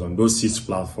seniors on those 6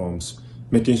 platforms,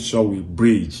 making sure we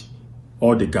bridge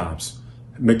all the gaps,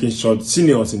 making sure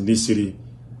seniors in this city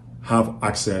have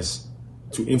access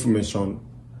to information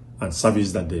and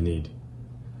service that they need.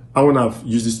 I want to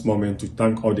use this moment to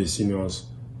thank all the seniors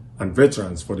and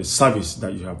veterans for the service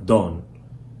that you have done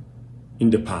in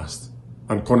the past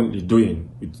and currently doing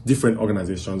with different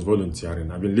organizations volunteering.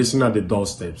 I've been listening at the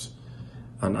doorsteps,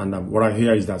 and what I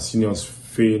hear is that seniors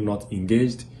feel not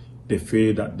engaged. They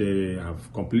feel that they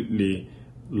have completely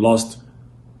lost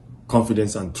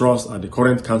confidence and trust at the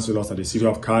current councillors at the city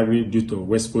of Calgary due to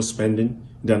wasteful spending.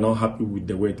 They are not happy with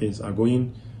the way things are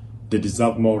going. They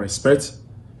deserve more respect.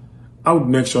 I would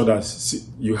make sure that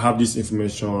you have this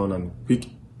information and quick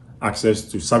access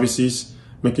to services,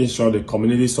 making sure the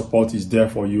community support is there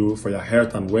for you, for your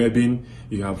health and well-being.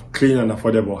 You have clean and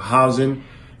affordable housing.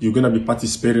 You're going to be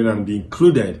participating and be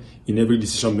included in every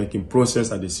decision-making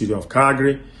process at the city of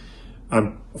Calgary.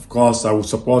 And of course, I will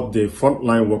support the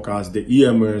frontline workers, the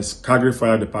EMS, Calgary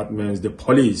Fire Departments, the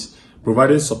police,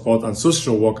 providing support and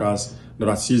social workers that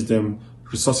assist them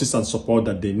resources and support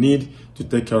that they need to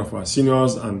take care of our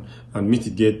seniors and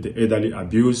mitigate the elderly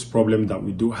abuse problem that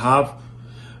we do have.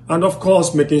 And of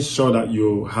course, making sure that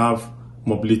you have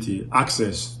mobility,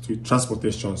 access to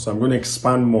transportation. So I'm going to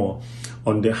expand more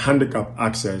on the handicap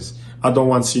access. I don't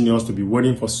want seniors to be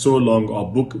waiting for so long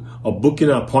or booking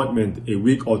an appointment a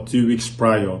week or 2 weeks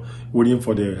prior, waiting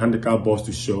for the handicap bus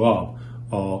to show up,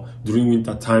 or during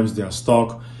winter times they are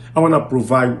stuck. I want to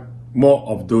provide more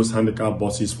of those handicap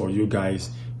buses for you guys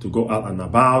to go out and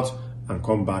about and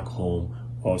come back home,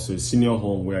 also a senior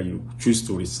home where you choose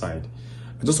to reside.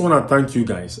 I just want to thank you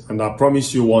guys, and I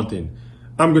promise you one thing.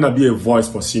 I'm going to be a voice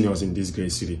for seniors in this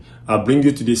great city. I'll bring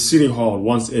you to the city hall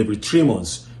once every 3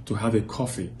 months to have a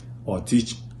coffee or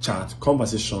teach chat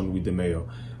conversation with the mayor,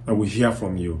 and we hear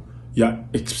from you. Your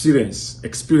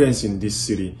experience in this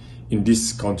city, in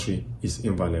this country is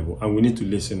invaluable, and we need to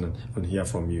listen and hear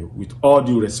from you with all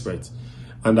due respect.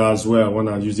 And as well, I want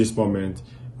to use this moment,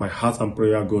 my heart and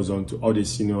prayer goes on to all the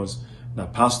seniors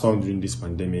that passed on during this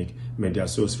pandemic. May their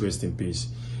souls rest in peace.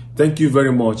 Thank you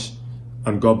very much,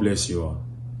 and God bless you all.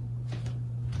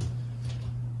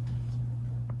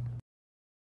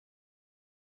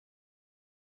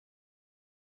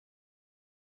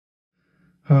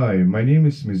 Hi, my name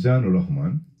is Mizanur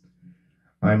Rahman.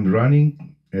 I'm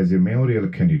running as a mayoral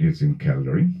candidate in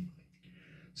Calgary.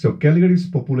 So Calgary's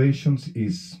population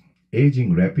is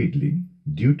aging rapidly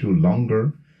due to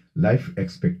longer life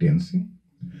expectancy,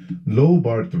 low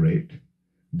birth rate.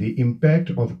 The impact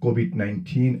of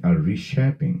COVID-19 are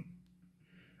reshaping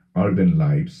urban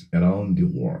lives around the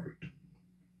world.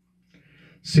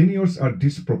 Seniors are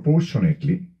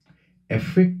disproportionately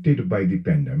affected by the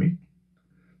pandemic,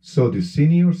 so the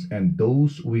seniors and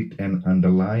those with an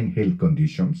underlying health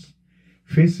conditions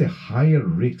face a higher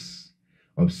risk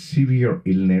of severe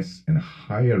illness and a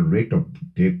higher rate of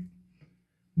death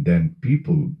than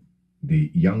people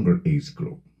the younger age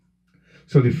group.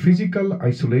 So the physical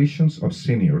isolations of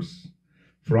seniors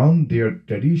from their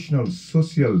traditional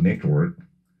social network,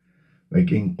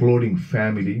 like including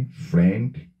family,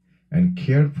 friend, and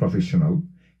care professional,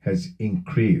 has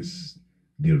increased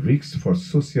the risk for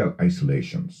social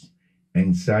isolations,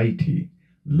 anxiety,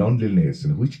 loneliness,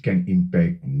 and which can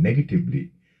impact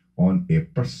negatively on a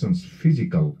person's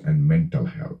physical and mental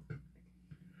health.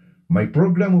 My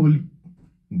program will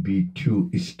be to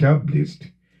establish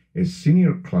a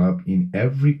senior club in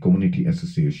every community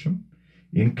association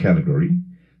in Calgary.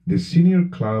 The senior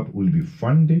club will be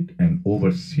funded and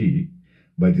overseen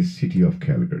by the City of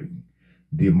Calgary.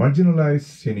 The marginalized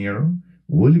senior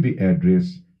will be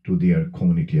addressed to their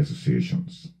community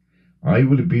associations. I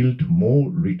will build more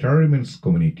retirements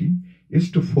community is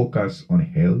to focus on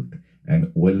health and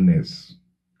wellness.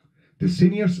 The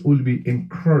seniors will be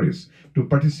encouraged to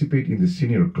participate in the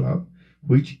senior club,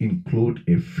 which include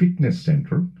a fitness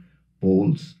center,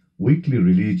 polls, weekly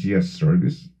religious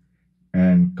service,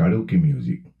 and karaoke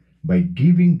music, by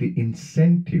giving the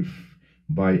incentive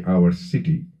by our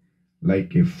city,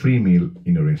 like a free meal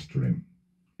in a restaurant,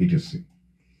 etc.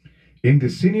 In the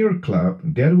senior club,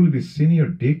 there will be senior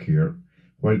daycare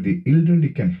where the elderly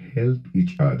can help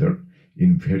each other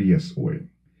in various ways.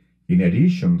 In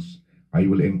addition, I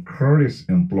will encourage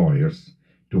employers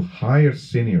to hire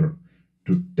senior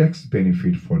to tax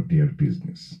benefit for their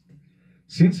business.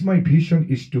 Since my vision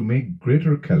is to make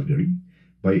Greater Calgary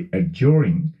by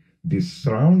adjoining the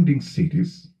surrounding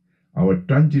cities, our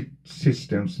transit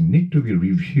systems need to be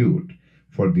reviewed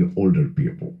for the older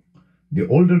people. The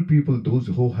older people, those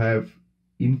who have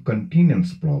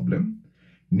incontinence problem,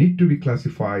 need to be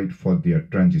classified for their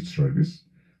transit service,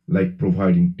 like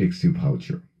providing taxi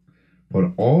voucher.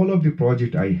 For all of the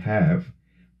project I have,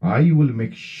 I will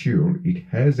make sure it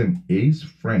has an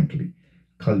age-friendly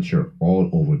culture all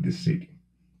over the city.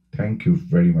 Thank you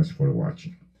very much for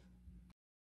watching.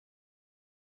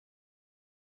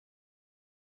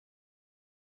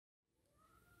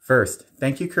 First,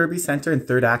 thank you Kerby Center and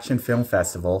Third Action Film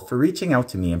Festival for reaching out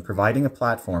to me and providing a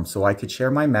platform so I could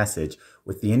share my message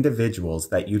with the individuals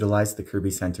that utilize the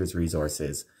Kerby Center's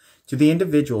resources. To the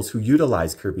individuals who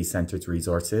utilize Kerby Center's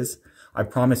resources, I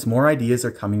promise more ideas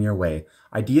are coming your way.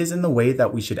 Ideas in the way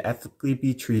that we should ethically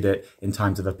be treated in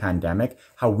times of a pandemic,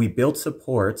 how we build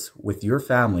supports with your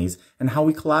families, and how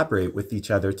we collaborate with each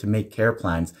other to make care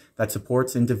plans that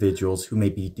supports individuals who may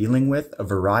be dealing with a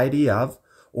variety of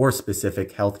or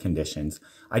specific health conditions.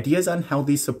 Ideas on how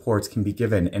these supports can be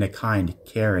given in a kind,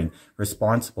 caring,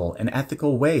 responsible, and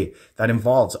ethical way that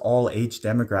involves all age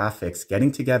demographics getting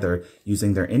together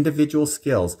using their individual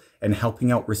skills and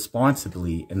helping out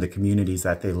responsibly in the communities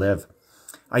that they live.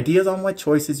 Ideas on what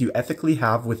choices you ethically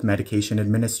have with medication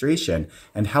administration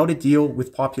and how to deal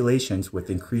with populations with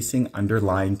increasing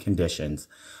underlying conditions.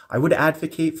 I would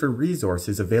advocate for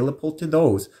resources available to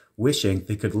those wishing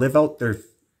they could live out their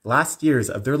last years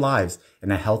of their lives in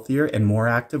a healthier and more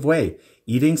active way.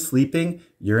 Eating, sleeping,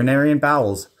 urinary and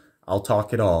bowels, I'll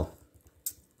talk it all.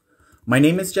 My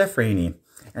name is Geoff Rainey,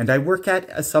 and I work at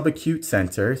a subacute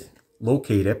center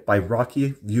located by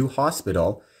Rocky View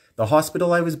Hospital, the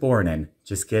hospital I was born in.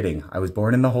 Just kidding, I was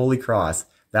born in the Holy Cross.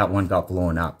 That one got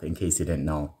blown up, in case you didn't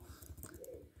know.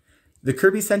 The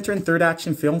Kerby Center and Third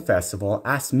Action Film Festival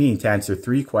asked me to answer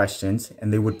 3 questions,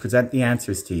 and they would present the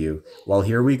answers to you. Well,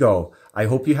 here we go. I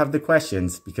hope you have the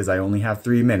questions, because I only have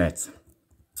 3 minutes.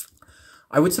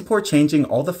 I would support changing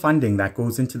all the funding that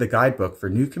goes into the guidebook for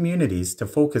new communities to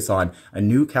focus on a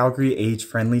new Calgary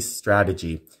age-friendly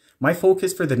strategy. My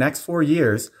focus for the next 4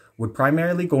 years would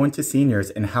primarily go into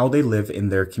seniors and how they live in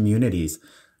their communities.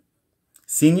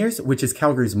 Seniors, which is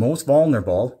Calgary's most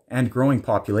vulnerable and growing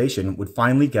population, would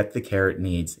finally get the care it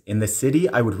needs. In the city,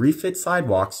 I would refit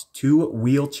sidewalks 2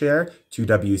 wheelchair,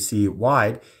 2WC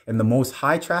wide in the most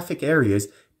high traffic areas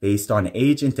based on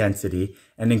age and density,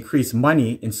 and increase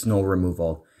money in snow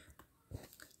removal.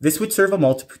 This would serve a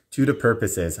multitude of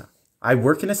purposes. I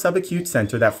work in a subacute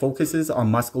center that focuses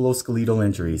on musculoskeletal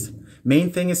injuries.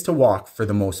 Main thing is to walk for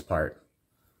the most part.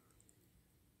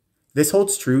 This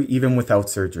holds true even without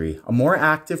surgery. A more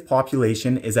active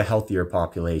population is a healthier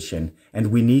population, and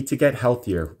we need to get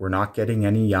healthier. We're not getting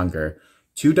any younger.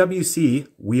 2WC,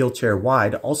 wheelchair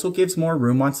wide, also gives more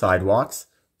room on sidewalks,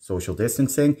 social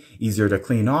distancing, easier to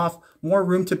clean off, more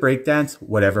room to breakdance,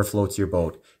 whatever floats your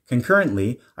boat.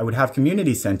 Concurrently, I would have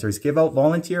community centers give out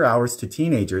volunteer hours to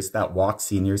teenagers that walk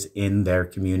seniors in their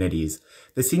communities.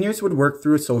 The seniors would work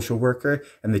through a social worker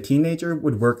and the teenager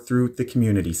would work through the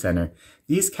community center.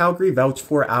 These Calgary Vouch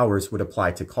For hours would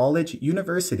apply to college,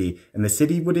 university, and the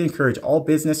city would encourage all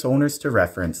business owners to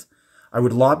reference. I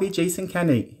would lobby Jason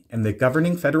Kenney and the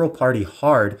governing federal party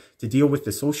hard to deal with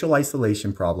the social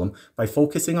isolation problem by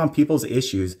focusing on people's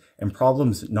issues and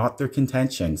problems, not their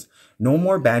contentions. No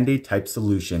more Band-Aid type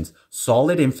solutions,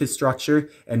 solid infrastructure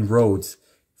and roads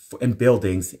and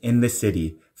buildings in the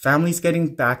city. Families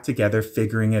getting back together,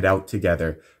 figuring it out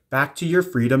together. Back to your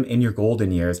freedom in your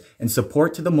golden years and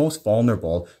support to the most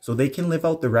vulnerable so they can live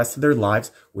out the rest of their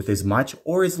lives with as much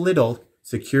or as little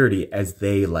security as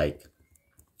they like.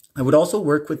 I would also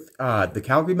work with the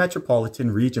Calgary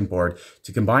Metropolitan Region Board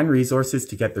to combine resources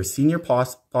to get their senior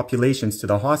populations to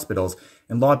the hospitals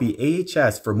and lobby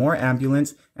AHS for more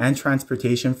ambulance and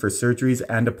transportation for surgeries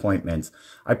and appointments.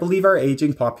 I believe our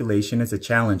aging population is a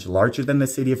challenge larger than the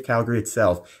city of Calgary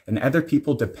itself, and other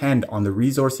people depend on the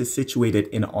resources situated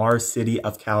in our city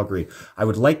of Calgary. I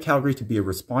would like Calgary to be a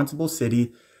responsible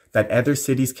city that other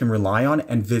cities can rely on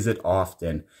and visit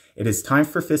often. It is time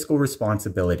for fiscal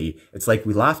responsibility. It's like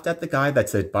we laughed at the guy that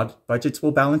said budgets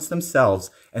will balance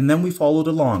themselves, and then we followed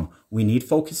along. We need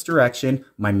focused direction.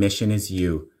 My mission is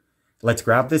you. Let's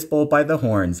grab this bull by the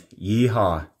horns.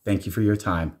 Yeehaw. Thank you for your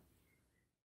time.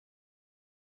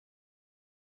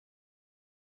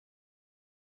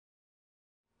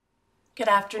 Good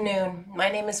afternoon. My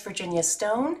name is Virginia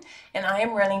Stone, and I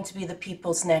am running to be the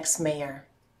people's next mayor.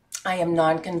 I am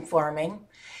non-conforming,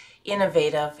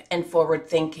 innovative, and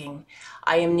forward-thinking.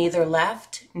 I am neither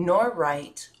left nor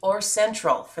right or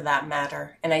central for that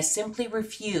matter, and I simply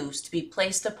refuse to be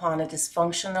placed upon a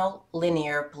dysfunctional,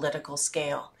 linear political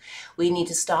scale. We need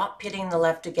to stop pitting the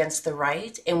left against the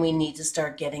right, and we need to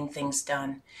start getting things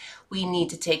done. We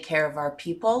need to take care of our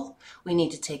people. We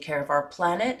need to take care of our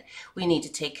planet. We need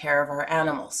to take care of our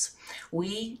animals.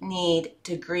 We need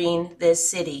to green this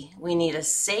city. We need a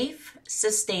safe,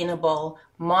 sustainable,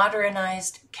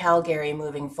 modernized Calgary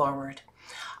moving forward.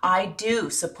 I do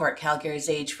support Calgary's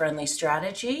age-friendly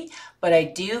strategy, but I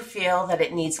do feel that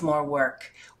it needs more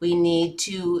work. We need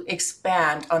to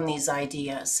expand on these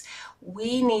ideas.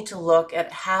 We need to look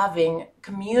at having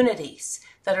communities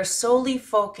that are solely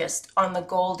focused on the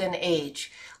golden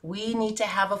age. We need to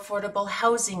have affordable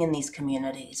housing in these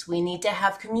communities. We need to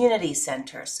have community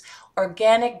centers,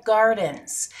 organic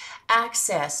gardens,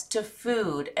 access to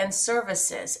food and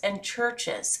services and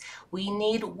churches. We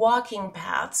need walking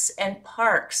paths and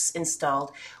parks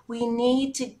installed. We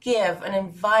need to give an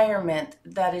environment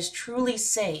that is truly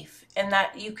safe and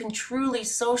that you can truly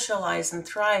socialize and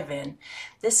thrive in.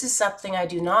 This is something I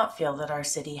do not feel that our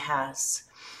city has.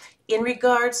 In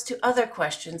regards to other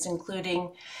questions,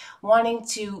 including wanting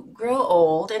to grow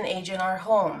old and age in our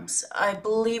homes, I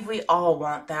believe we all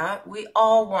want that. We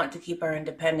all want to keep our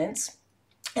independence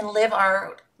and live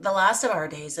the last of our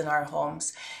days in our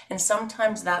homes. And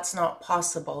sometimes that's not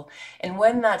possible. And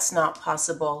when that's not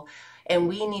possible, and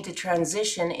we need to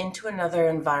transition into another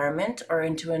environment or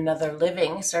into another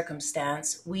living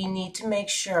circumstance, we need to make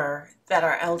sure that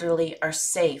our elderly are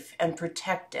safe and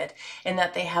protected and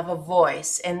that they have a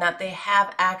voice and that they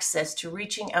have access to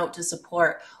reaching out to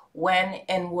support when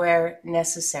and where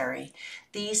necessary.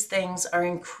 These things are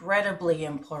incredibly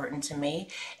important to me,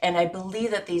 and I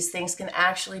believe that these things can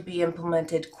actually be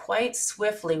implemented quite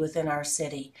swiftly within our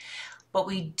city. But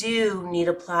we do need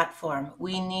a platform.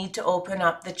 We need to open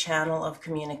up the channel of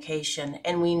communication,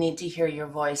 and we need to hear your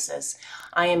voices.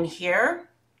 I am here.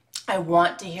 I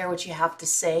want to hear what you have to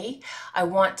say. I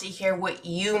want to hear what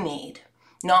you need,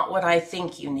 not what I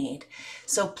think you need.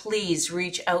 So please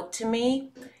reach out to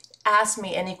me. Ask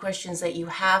me any questions that you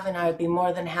have, and I'd be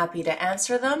more than happy to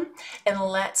answer them. And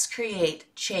let's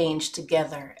create change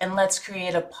together, and let's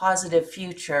create a positive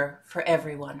future for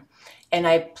everyone. And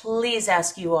I please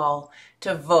ask you all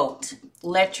to vote.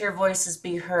 Let your voices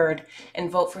be heard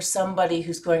and vote for somebody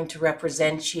who's going to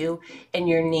represent you and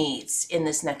your needs in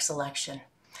this next election.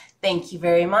 Thank you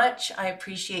very much. I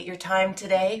appreciate your time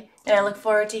today, and I look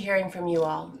forward to hearing from you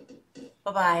all.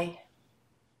 Bye-bye.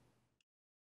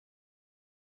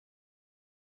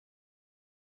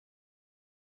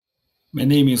 My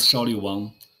name is Shaoli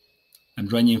Wang. I'm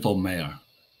running for mayor.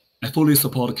 I fully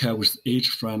support Calgary's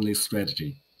age-friendly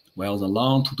strategy. While the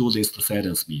long to-do list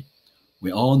saddens me,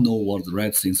 we all know what the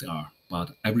right things are,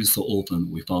 but every so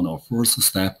often we found our first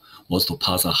step was to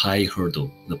pass a high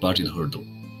hurdle, the budget hurdle.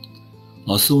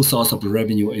 Our sole source of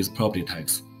revenue is property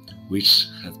tax, which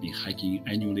has been hiking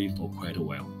annually for quite a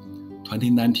while.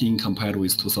 2019 compared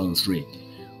with 2003,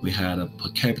 we had a per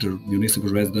capita municipal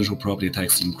residential property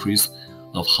tax increase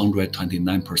of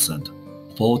 129%,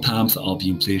 4 times of the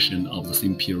inflation of the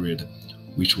same period,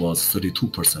 which was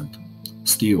 32%.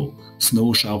 Still,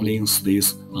 snow shoveling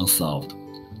stays unsolved.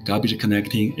 Garbage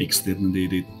collecting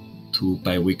extended to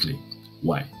bi-weekly.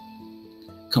 Why?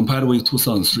 Compared with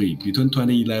 2003, between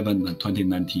 2011 and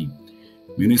 2019,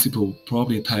 municipal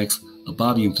property tax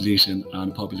above inflation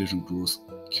and population growth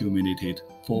accumulated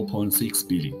 4.6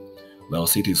 billion, while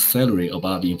cities' salary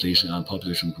above inflation and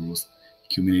population growth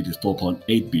accumulated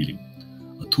 4.8 billion,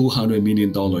 a $200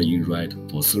 million in rate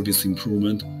for service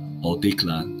improvement or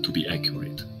decline to be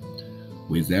accurate.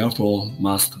 We therefore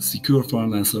must secure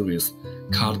frontline service,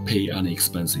 cut pay and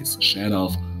expenses, shed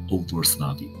off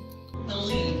overstaffing.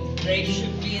 They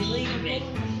should be leaving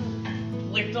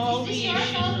with all the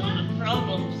issues and the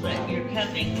problems that you're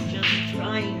having, just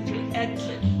trying to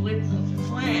exit with a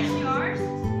plan.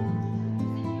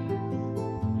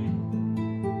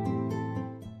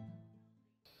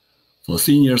 For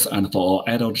seniors and for all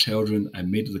adult children, I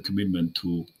made the commitment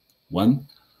to 1.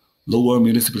 Lower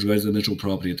municipal residential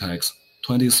property tax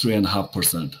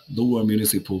 23.5%, lower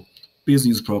municipal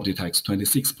business property tax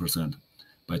 26%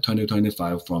 by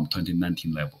 2025 from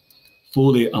 2019 level.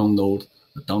 Fully unload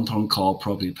the downtown core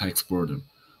property tax burden,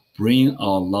 bring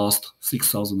our lost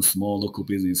 6,000 small local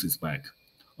businesses back,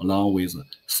 along with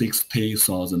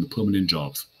 60,000 permanent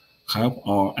jobs, help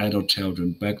our adult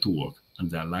children back to work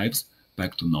and their lives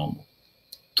back to normal.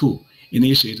 2.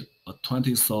 Initiate a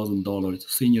 $20,000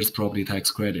 seniors property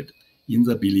tax credit in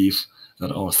the belief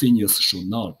that our seniors should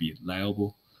not be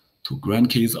liable to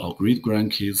grandkids or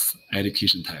great-grandkids'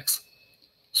 education tax.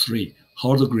 3.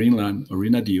 Hold the Green Line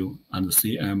Arena deal and the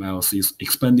CMLC's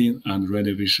expanding and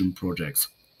renovation projects.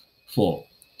 4.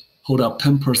 Hold up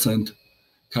 10%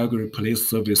 Calgary Police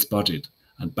Service budget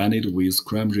and band it with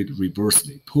crime rate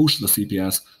reversely. Push the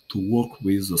CPS to work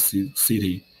with the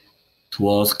city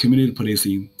towards community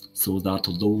policing so that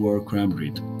to lower crime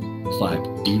rate.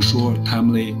 5. Ensure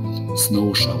timely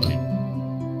snow shoveling.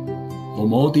 For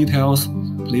more details,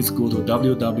 please go to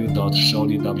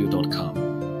www.shaoliw.com.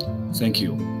 Thank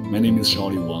you. My name is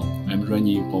Shaoli Wang. I'm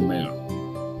running for mayor.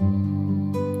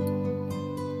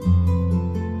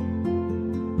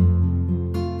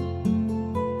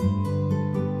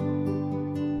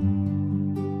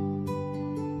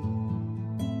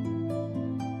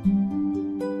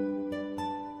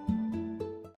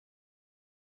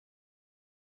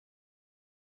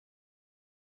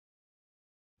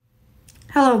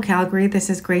 Hello, Calgary. This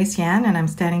is Grace Yan, and I'm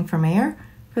standing for mayor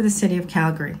for the City of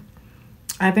Calgary.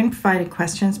 I've been provided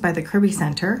questions by the Kerby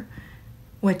Centre,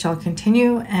 which I'll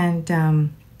continue and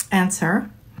answer.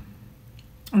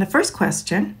 And the first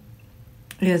question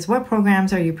is, what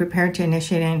programs are you prepared to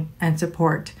initiate and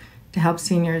support to help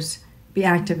seniors be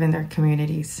active in their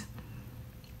communities?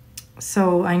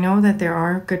 So I know that there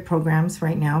are good programs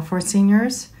right now for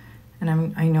seniors,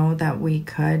 and I know that we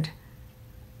could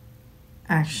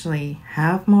actually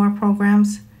have more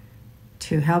programs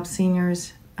to help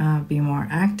seniors be more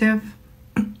active.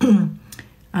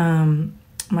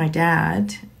 My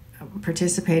dad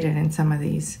participated in some of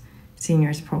these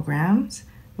seniors programs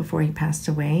before he passed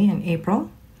away in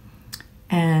April,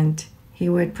 and he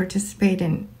would participate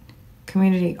in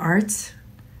community arts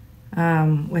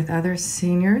with other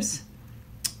seniors,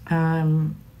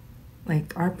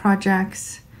 like art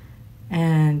projects,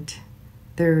 and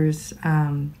there's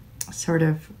sort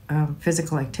of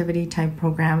physical activity type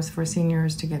programs for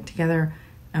seniors to get together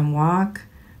and walk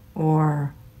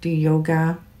or do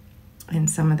yoga in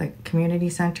some of the community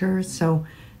centers. So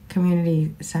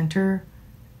community center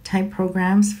type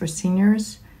programs for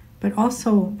seniors, but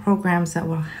also programs that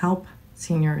will help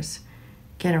seniors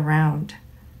get around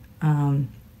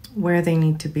where they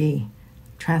need to be,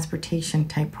 transportation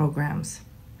type programs.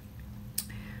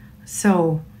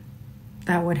 So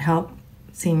that would help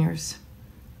seniors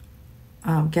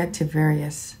get to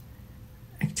various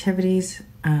activities,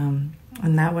 and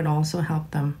that would also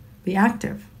help them be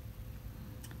active.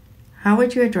 How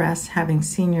would you address having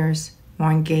seniors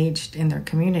more engaged in their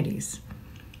communities?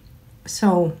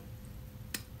 So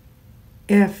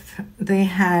if they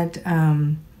had,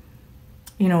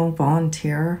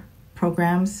 volunteer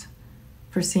programs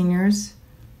for seniors,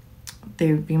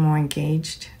 they would be more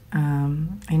engaged. I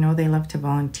know they love to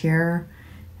volunteer,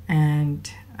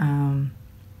 and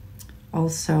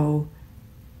also,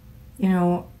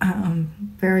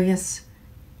 various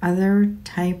other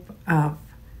type of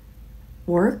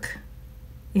work,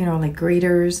 like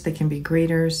greeters. They can be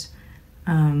greeters,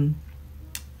 and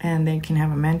they can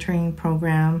have a mentoring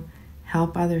program,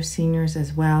 help other seniors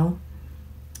as well,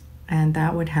 and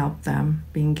that would help them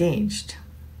be engaged.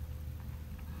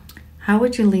 How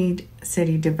would you lead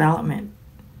city development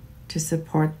to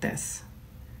support this?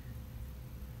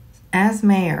 As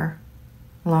mayor,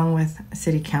 along with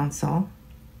city council,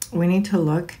 we need to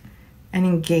look and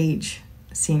engage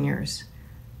seniors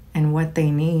and what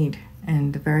they need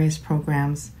and the various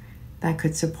programs that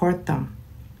could support them,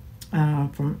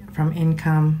 from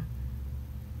income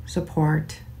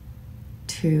support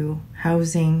to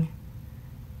housing,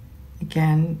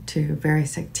 again, to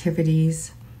various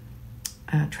activities,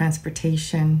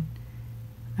 transportation.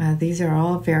 These are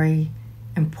all very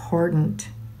important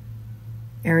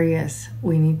areas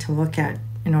we need to look at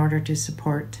in order to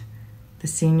support the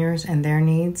seniors and their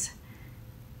needs,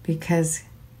 because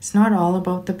it's not all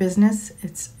about the business.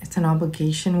 It's an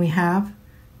obligation we have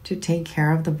to take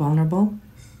care of the vulnerable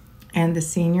and the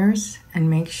seniors and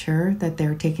make sure that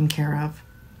they're taken care of.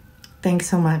 Thanks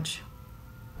so much.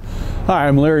 Hi,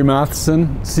 I'm Larry Matheson,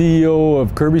 CEO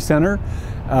of Kerby Centre.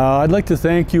 I'd like to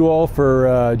thank you all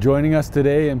for joining us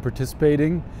today and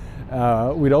participating.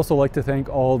 We'd also like to thank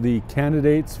all the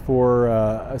candidates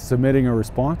for submitting a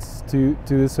response to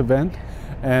this event.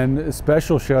 And a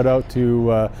special shout out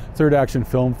to Third Action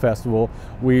Film Festival.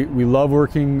 We love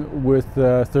working with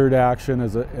Third Action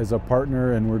as a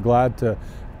partner, and we're glad to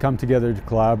come together to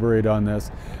collaborate on this.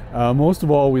 Most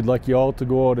of all, we'd like you all to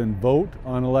go out and vote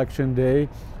on Election Day.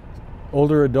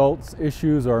 Older adults'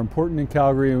 issues are important in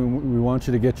Calgary, and we want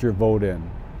you to get your vote in.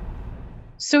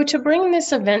 So to bring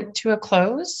this event to a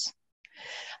close,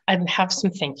 I have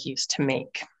some thank yous to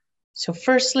make. So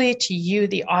firstly, to you,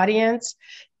 the audience,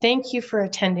 thank you for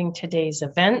attending today's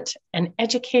event and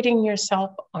educating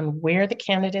yourself on where the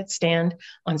candidates stand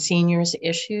on seniors'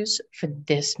 issues for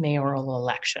this mayoral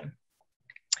election.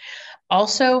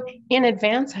 Also, in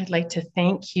advance, I'd like to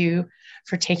thank you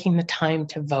for taking the time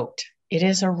to vote. It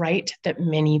is a right that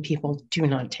many people do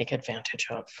not take advantage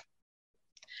of.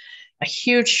 A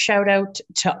huge shout out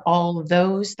to all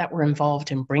those that were involved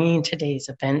in bringing today's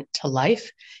event to life.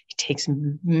 It takes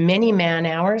many man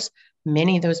hours,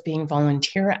 many of those being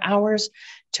volunteer hours,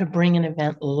 to bring an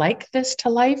event like this to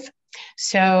life.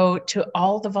 So to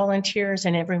all the volunteers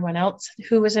and everyone else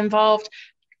who was involved,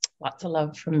 lots of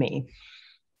love from me.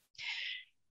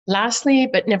 Lastly,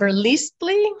 but never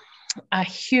leastly, a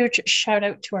huge shout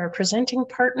out to our presenting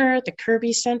partner, the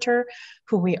Kerby Centre,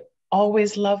 who we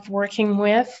always love working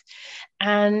with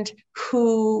and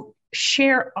who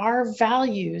share our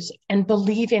values and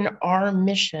believe in our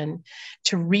mission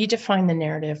to redefine the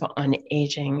narrative on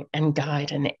aging and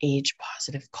guide an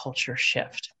age-positive culture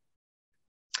shift.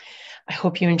 I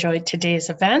hope you enjoyed today's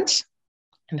event,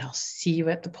 and I'll see you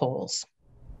at the polls.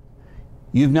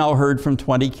 You've now heard from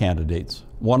 20 candidates.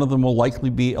 One of them will likely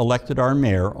be elected our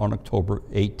mayor on October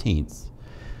 18th.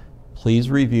 Please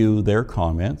review their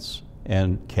comments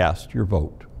and cast your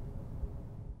vote.